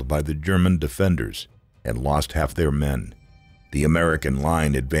mauled by the German defenders and lost half their men. The American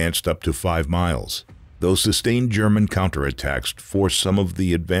line advanced up to 5 miles, though sustained German counterattacks forced some of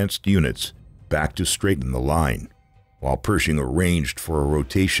the advanced units back to straighten the line, while Pershing arranged for a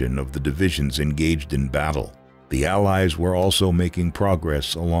rotation of the divisions engaged in battle. The Allies were also making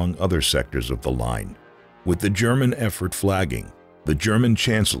progress along other sectors of the line. With the German effort flagging, the German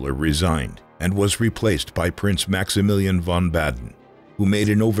Chancellor resigned and was replaced by Prince Maximilian von Baden, who made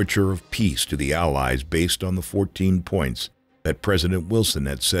an overture of peace to the Allies based on the 14 points that President Wilson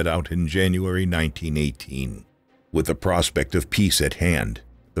had set out in January 1918. With the prospect of peace at hand,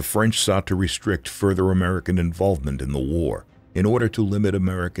 the French sought to restrict further American involvement in the war in order to limit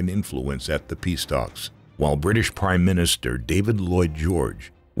American influence at the peace talks, while British Prime Minister David Lloyd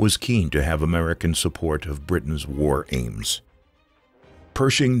George was keen to have American support of Britain's war aims.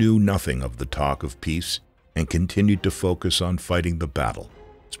 Pershing knew nothing of the talk of peace and continued to focus on fighting the battle,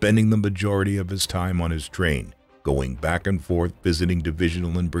 spending the majority of his time on his train, going back and forth visiting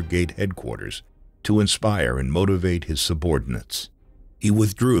divisional and brigade headquarters to inspire and motivate his subordinates. He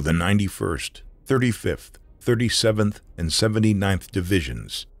withdrew the 91st, 35th, 37th, and 79th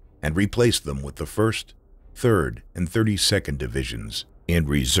Divisions and replaced them with the 1st, 3rd, and 32nd Divisions in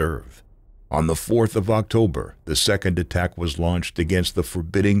reserve. On the 4th of October, the second attack was launched against the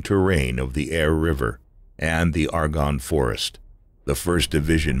forbidding terrain of the Aire River and the Argonne Forest. The 1st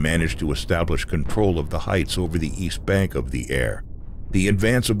Division managed to establish control of the heights over the east bank of the Aire. The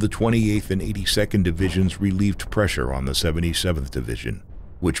advance of the 28th and 82nd Divisions relieved pressure on the 77th Division,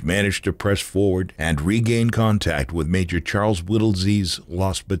 which managed to press forward and regain contact with Major Charles Whittlesey's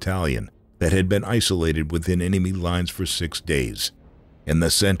lost battalion that had been isolated within enemy lines for 6 days. In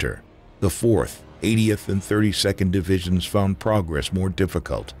the center, the 4th, 80th, and 32nd Divisions found progress more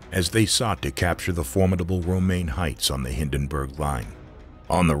difficult as they sought to capture the formidable Romaine Heights on the Hindenburg Line.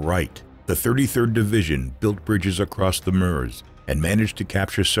 On the right, the 33rd Division built bridges across the Meuse and managed to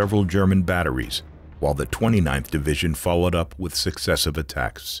capture several German batteries, while the 29th Division followed up with successive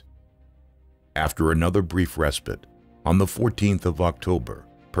attacks. After another brief respite, on the 14th of October,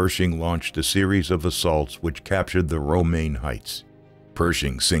 Pershing launched a series of assaults which captured the Romaine Heights.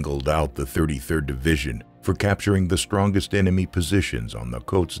 Pershing singled out the 33rd Division for capturing the strongest enemy positions on the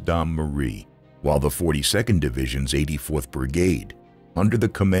Côtes d'Armorique, while the 42nd Division's 84th Brigade, under the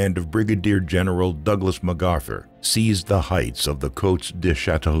command of Brigadier General Douglas MacArthur, seized the heights of the Côtes de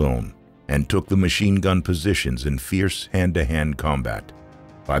Châtillon and took the machine gun positions in fierce hand-to-hand combat.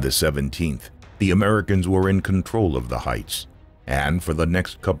 By the 17th, the Americans were in control of the heights, and for the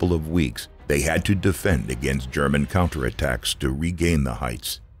next couple of weeks, they had to defend against German counterattacks to regain the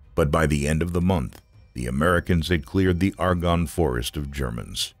heights. But by the end of the month, the Americans had cleared the Argonne Forest of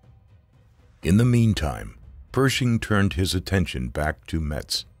Germans. In the meantime, Pershing turned his attention back to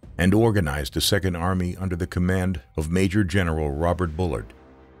Metz and organized a Second Army under the command of Major General Robert Bullard.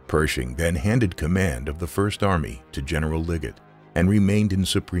 Pershing then handed command of the First Army to General Liggett and remained in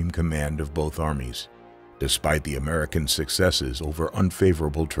supreme command of both armies. Despite the American successes over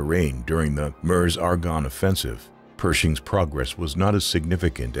unfavorable terrain during the Meuse-Argonne offensive, Pershing's progress was not as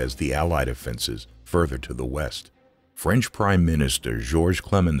significant as the Allied offensives further to the west. French Prime Minister Georges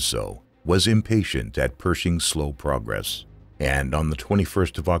Clemenceau was impatient at Pershing's slow progress, and on the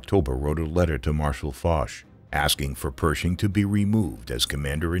 21st of October wrote a letter to Marshal Foch, asking for Pershing to be removed as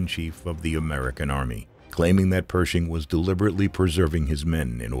Commander-in-Chief of the American Army, claiming that Pershing was deliberately preserving his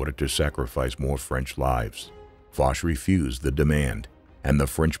men in order to sacrifice more French lives. Foch refused the demand, and the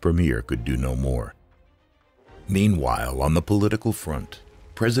French premier could do no more. Meanwhile, on the political front,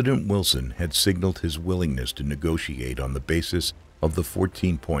 President Wilson had signaled his willingness to negotiate on the basis of the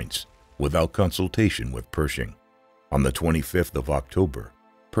 14 points, without consultation with Pershing. On the 25th of October,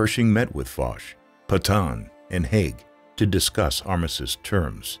 Pershing met with Foch, Pétain, and Haig to discuss armistice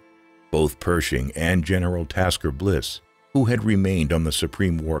terms. Both Pershing and General Tasker Bliss, who had remained on the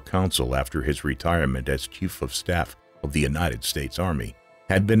Supreme War Council after his retirement as Chief of Staff of the United States Army,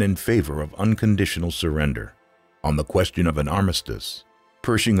 had been in favor of unconditional surrender. On the question of an armistice,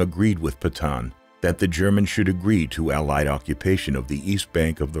 Pershing agreed with Pétain that the Germans should agree to Allied occupation of the east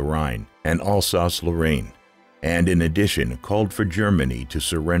bank of the Rhine and Alsace-Lorraine, and in addition called for Germany to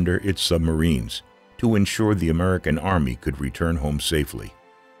surrender its submarines to ensure the American Army could return home safely.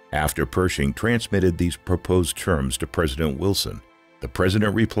 After Pershing transmitted these proposed terms to President Wilson, the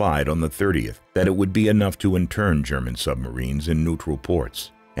president replied on the 30th that it would be enough to intern German submarines in neutral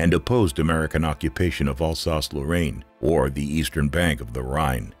ports, and opposed American occupation of Alsace-Lorraine or the eastern bank of the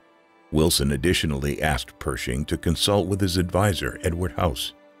Rhine. Wilson additionally asked Pershing to consult with his advisor, Edward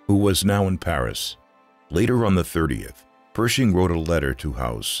House, who was now in Paris. Later on the 30th, Pershing wrote a letter to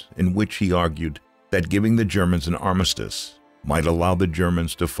House in which he argued that giving the Germans an armistice might allow the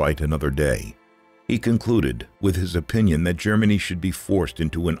Germans to fight another day. He concluded with his opinion that Germany should be forced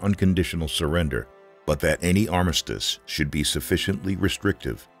into an unconditional surrender, but that any armistice should be sufficiently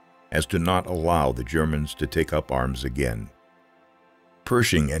restrictive as to not allow the Germans to take up arms again.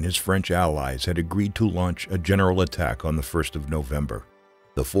 Pershing and his French allies had agreed to launch a general attack on the 1st of November.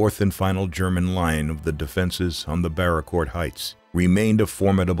 The fourth and final German line of the defenses on the Barricourt Heights remained a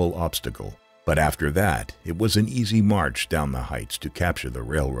formidable obstacle, but after that it was an easy march down the heights to capture the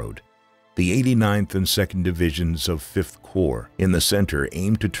railroad. The 89th and 2nd Divisions of 5th Corps in the center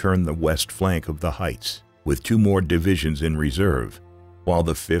aimed to turn the west flank of the heights, with 2 more divisions in reserve, while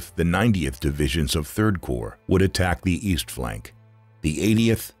the 5th and 90th Divisions of 3rd Corps would attack the east flank. The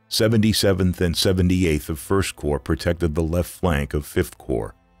 80th, 77th, and 78th of 1st Corps protected the left flank of 5th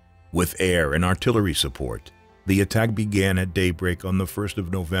Corps. With air and artillery support, the attack began at daybreak on the 1st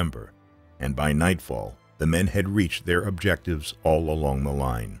of November, and by nightfall, the men had reached their objectives all along the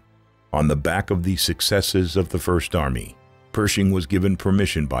line. On the back of the successes of the First Army, Pershing was given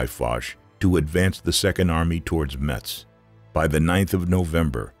permission by Foch to advance the Second Army towards Metz. By the 9th of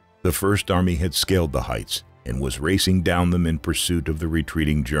November, the First Army had scaled the heights and was racing down them in pursuit of the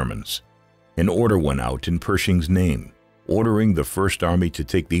retreating Germans. An order went out in Pershing's name, ordering the First Army to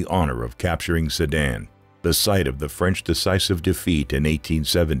take the honor of capturing Sedan, the site of the French decisive defeat in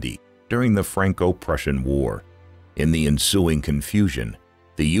 1870 during the Franco-Prussian War. In the ensuing confusion,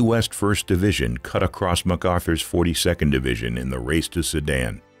 the U.S. 1st Division cut across MacArthur's 42nd Division in the race to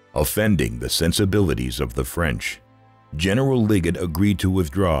Sedan, offending the sensibilities of the French. General Liggett agreed to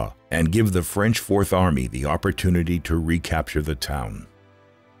withdraw and give the French Fourth Army the opportunity to recapture the town.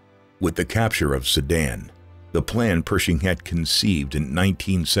 With the capture of Sedan, the plan Pershing had conceived in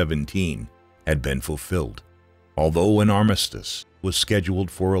 1917 had been fulfilled. Although an armistice was scheduled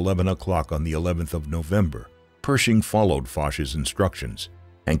for 11 o'clock on the 11th of November, Pershing followed Foch's instructions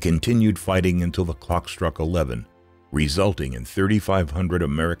and continued fighting until the clock struck 11, resulting in 3,500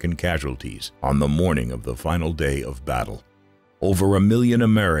 American casualties on the morning of the final day of battle. Over 1 million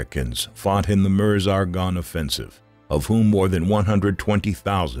Americans fought in the Meuse-Argonne offensive, of whom more than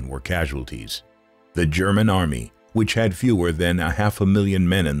 120,000 were casualties. The German army, which had fewer than 500,000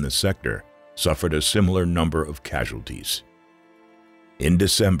 men in the sector, suffered a similar number of casualties. In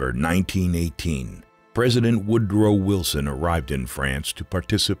December 1918, President Woodrow Wilson arrived in France to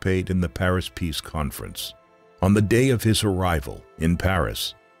participate in the Paris Peace Conference. On the day of his arrival in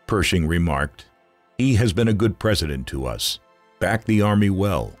Paris, Pershing remarked, "He has been a good president to us, backed the army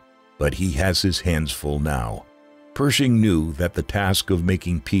well, but he has his hands full now." Pershing knew that the task of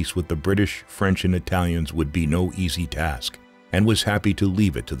making peace with the British, French, and Italians would be no easy task, and was happy to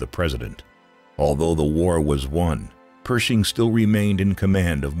leave it to the president. Although the war was won, Pershing still remained in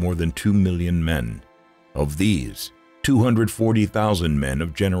command of more than 2 million men. Of these, 240,000 men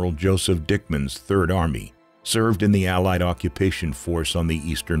of General Joseph Dickman's Third Army served in the Allied occupation force on the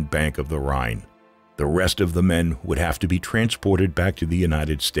eastern bank of the Rhine. The rest of the men would have to be transported back to the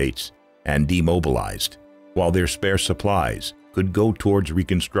United States and demobilized, while their spare supplies could go towards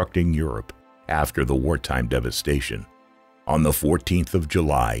reconstructing Europe after the wartime devastation. On the 14th of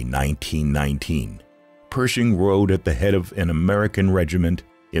July, 1919, Pershing rode at the head of an American regiment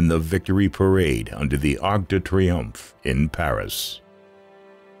in the Victory Parade under the Arc de Triomphe in Paris.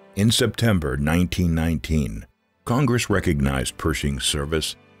 In September 1919, Congress recognized Pershing's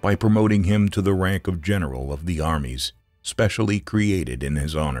service by promoting him to the rank of General of the Armies, specially created in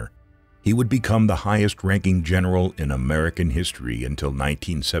his honor. He would become the highest-ranking general in American history until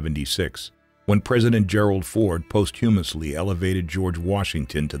 1976, when President Gerald Ford posthumously elevated George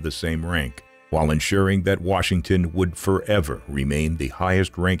Washington to the same rank, while ensuring that Washington would forever remain the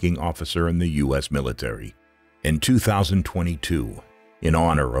highest-ranking officer in the U.S. military. In 2022, in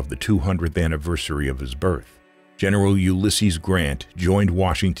honor of the 200th anniversary of his birth, General Ulysses Grant joined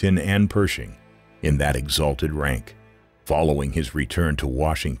Washington and Pershing in that exalted rank. Following his return to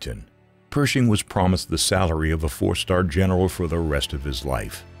Washington, Pershing was promised the salary of a 4-star general for the rest of his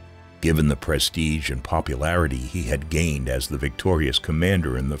life. Given the prestige and popularity he had gained as the victorious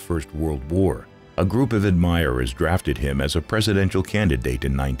commander in the First World War, a group of admirers drafted him as a presidential candidate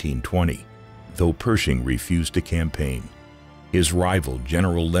in 1920, though Pershing refused to campaign. His rival,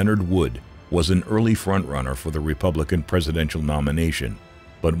 General Leonard Wood, was an early frontrunner for the Republican presidential nomination,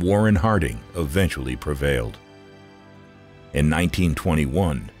 but Warren Harding eventually prevailed. In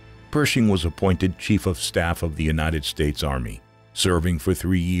 1921, Pershing was appointed Chief of Staff of the United States Army, serving for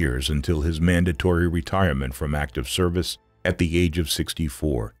 3 years until his mandatory retirement from active service at the age of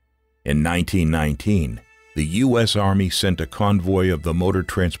 64. In 1919, the U.S. Army sent a convoy of the Motor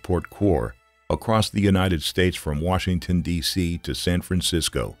Transport Corps across the United States from Washington, D.C. to San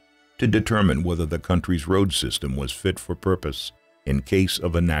Francisco to determine whether the country's road system was fit for purpose in case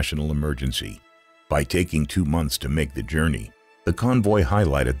of a national emergency. By taking 2 months to make the journey, the convoy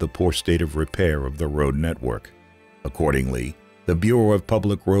highlighted the poor state of repair of the road network. Accordingly, the Bureau of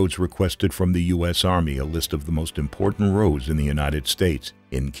Public Roads requested from the U.S. Army a list of the most important roads in the United States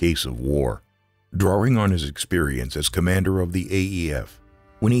in case of war. Drawing on his experience as commander of the AEF,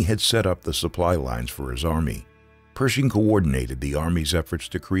 when he had set up the supply lines for his army, Pershing coordinated the Army's efforts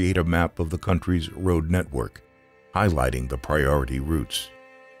to create a map of the country's road network, highlighting the priority routes.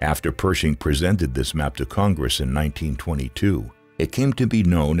 After Pershing presented this map to Congress in 1922, it came to be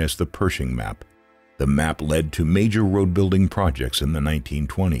known as the Pershing Map. The map led to major road-building projects in the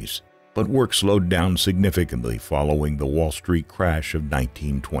 1920s, but work slowed down significantly following the Wall Street crash of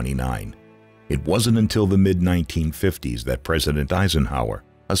 1929. It wasn't until the mid-1950s that President Eisenhower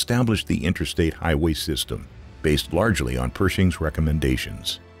established the interstate highway system, based largely on Pershing's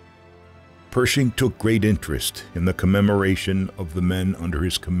recommendations. Pershing took great interest in the commemoration of the men under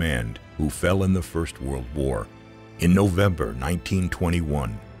his command who fell in the First World War. In November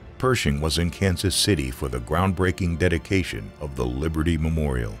 1921, Pershing was in Kansas City for the groundbreaking dedication of the Liberty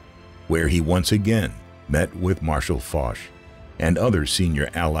Memorial, where he once again met with Marshal Foch and other senior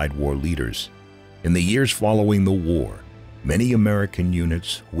Allied war leaders. In the years following the war, many American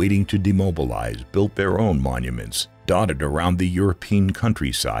units waiting to demobilize built their own monuments dotted around the European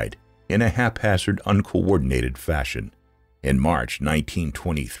countryside in a haphazard, uncoordinated fashion. In March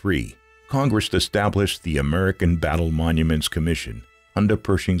 1923, Congress established the American Battle Monuments Commission under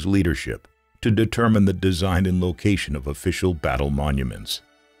Pershing's leadership to determine the design and location of official battle monuments.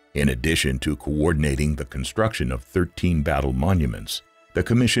 In addition to coordinating the construction of 13 battle monuments, the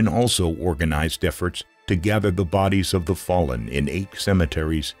commission also organized efforts to gather the bodies of the fallen in 8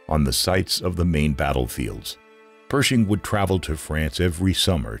 cemeteries on the sites of the main battlefields. Pershing would travel to France every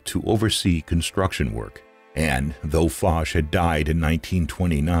summer to oversee construction work, and though Foch had died in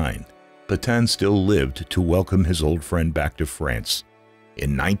 1929, Pétain still lived to welcome his old friend back to France.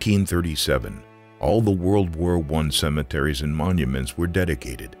 In 1937, all the World War I cemeteries and monuments were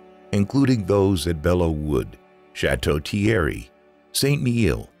dedicated, including those at Belleau Wood, Château Thierry,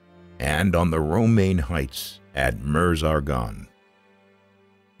 Saint-Mihiel, and on the Romaine Heights at Meuse-Argonne.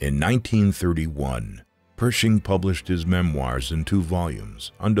 In 1931, Pershing published his memoirs in 2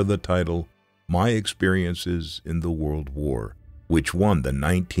 volumes under the title My Experiences in the World War, which won the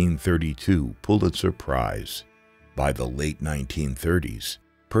 1932 Pulitzer Prize. By the late 1930s,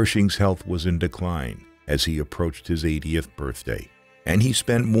 Pershing's health was in decline as he approached his 80th birthday, and he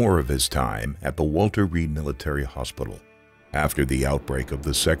spent more of his time at the Walter Reed Military Hospital. After the outbreak of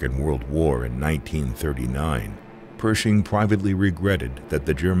the Second World War in 1939, Pershing privately regretted that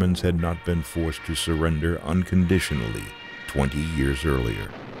the Germans had not been forced to surrender unconditionally 20 years earlier.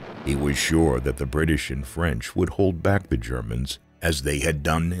 He was sure that the British and French would hold back the Germans as they had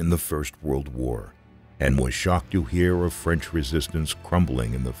done in the First World War, and was shocked to hear of French resistance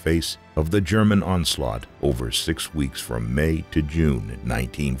crumbling in the face of the German onslaught over 6 weeks from May to June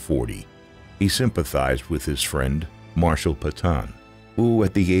 1940. He sympathized with his friend, Marshal Pétain, who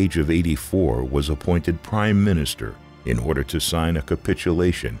at the age of 84 was appointed Prime Minister in order to sign a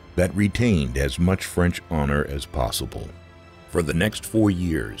capitulation that retained as much French honor as possible. For the next 4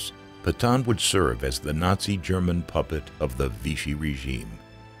 years, Pétain would serve as the Nazi German puppet of the Vichy regime.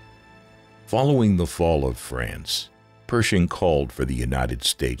 Following the fall of France, Pershing called for the United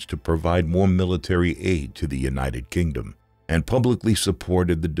States to provide more military aid to the United Kingdom, and publicly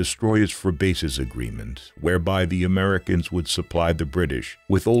supported the Destroyers for Bases agreement, whereby the Americans would supply the British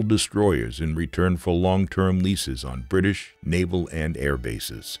with old destroyers in return for long-term leases on British naval and air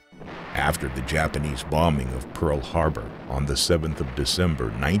bases. After the Japanese bombing of Pearl Harbor on the 7th of December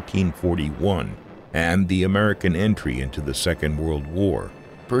 1941 and the American entry into the Second World War,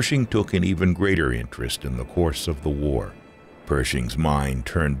 Pershing took an even greater interest in the course of the war. Pershing's mind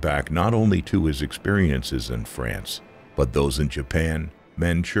turned back not only to his experiences in France, but those in Japan,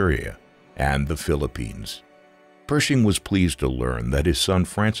 Manchuria, and the Philippines. Pershing was pleased to learn that his son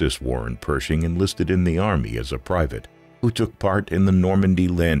Francis Warren Pershing enlisted in the army as a private, who took part in the Normandy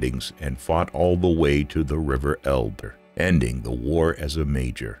landings and fought all the way to the River Elbe, ending the war as a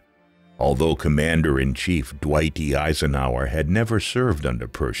major. Although Commander-in-Chief Dwight D. Eisenhower had never served under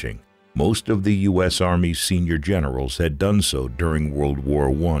Pershing, most of the U.S. Army's senior generals had done so during World War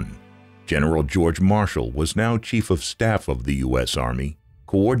I. General George Marshall was now Chief of Staff of the U.S. Army,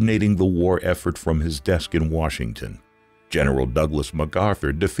 coordinating the war effort from his desk in Washington. General Douglas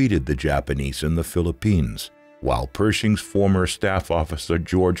MacArthur defeated the Japanese in the Philippines, while Pershing's former staff officer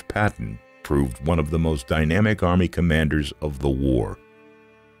George Patton proved one of the most dynamic Army commanders of the war.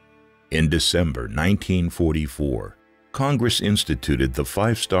 In December 1944, Congress instituted the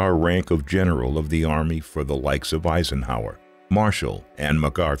 5-star rank of General of the Army for the likes of Eisenhower, Marshall, and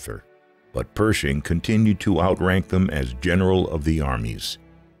MacArthur, but Pershing continued to outrank them as General of the Armies.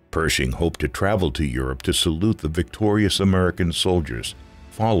 Pershing hoped to travel to Europe to salute the victorious American soldiers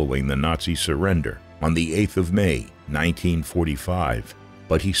following the Nazi surrender on the 8th of May, 1945,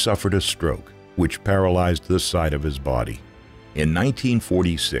 but he suffered a stroke, which paralyzed the side of his body. In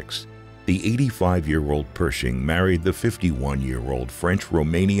 1946, the 85-year-old Pershing married the 51-year-old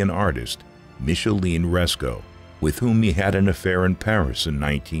French-Romanian artist Micheline Resco, with whom he had an affair in Paris in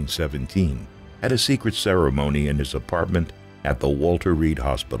 1917, at a secret ceremony in his apartment at the Walter Reed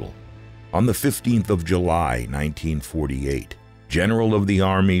Hospital. On the 15th of July, 1948, General of the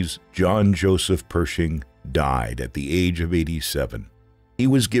Armies John Joseph Pershing died at the age of 87. He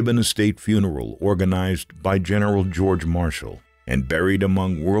was given a state funeral organized by General George Marshall and buried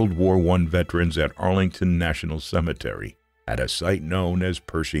among World War I veterans at Arlington National Cemetery at a site known as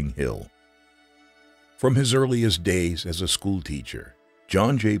Pershing Hill. From his earliest days as a schoolteacher,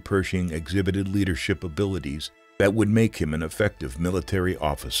 John J. Pershing exhibited leadership abilities that would make him an effective military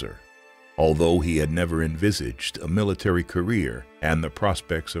officer. Although he had never envisaged a military career and the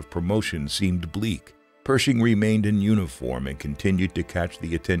prospects of promotion seemed bleak, Pershing remained in uniform and continued to catch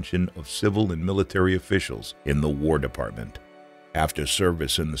the attention of civil and military officials in the War Department. After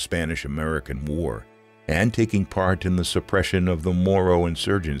service in the Spanish-American War and taking part in the suppression of the Moro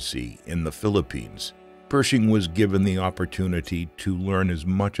insurgency in the Philippines, Pershing was given the opportunity to learn as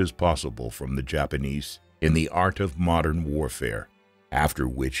much as possible from the Japanese in the art of modern warfare, after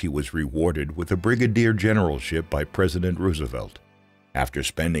which he was rewarded with a brigadier generalship by President Roosevelt. After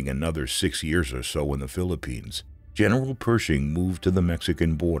spending another 6 years or so in the Philippines, General Pershing moved to the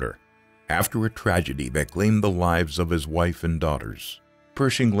Mexican border. After a tragedy that claimed the lives of his wife and daughters,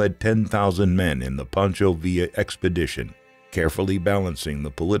 Pershing led 10,000 men in the Pancho Villa expedition, carefully balancing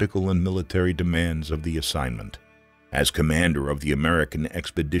the political and military demands of the assignment. As commander of the American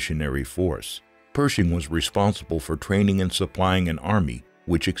Expeditionary Force, Pershing was responsible for training and supplying an army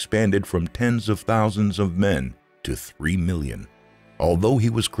which expanded from tens of thousands of men to 3 million. Although he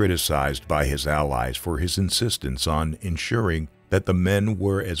was criticized by his allies for his insistence on ensuring that the men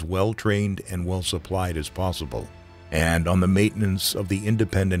were as well trained and well supplied as possible, and on the maintenance of the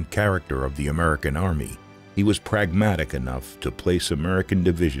independent character of the American Army, he was pragmatic enough to place American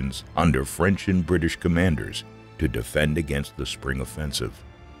divisions under French and British commanders to defend against the spring offensive.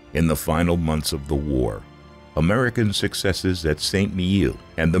 In the final months of the war, American successes at Saint-Mihiel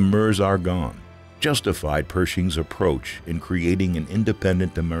and the Meuse-Argonne justified Pershing's approach in creating an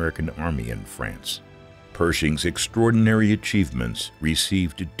independent American army in France. Pershing's extraordinary achievements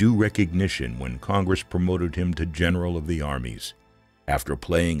received due recognition when Congress promoted him to General of the Armies. After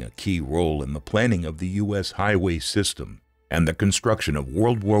playing a key role in the planning of the U.S. highway system and the construction of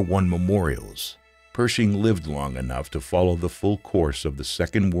World War I memorials, Pershing lived long enough to follow the full course of the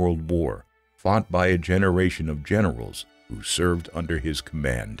Second World War, fought by a generation of generals who served under his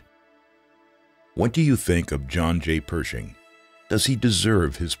command. What do you think of John J. Pershing? Does he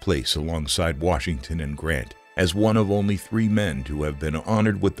deserve his place alongside Washington and Grant as one of only 3 men to have been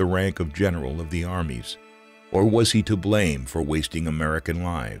honored with the rank of General of the Armies? Or was he to blame for wasting American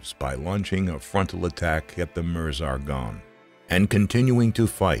lives by launching a frontal attack at the Meuse-Argonne and continuing to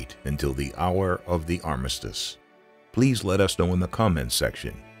fight until the hour of the armistice? Please let us know in the comments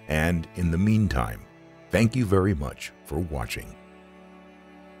section, and in the meantime, thank you very much for watching.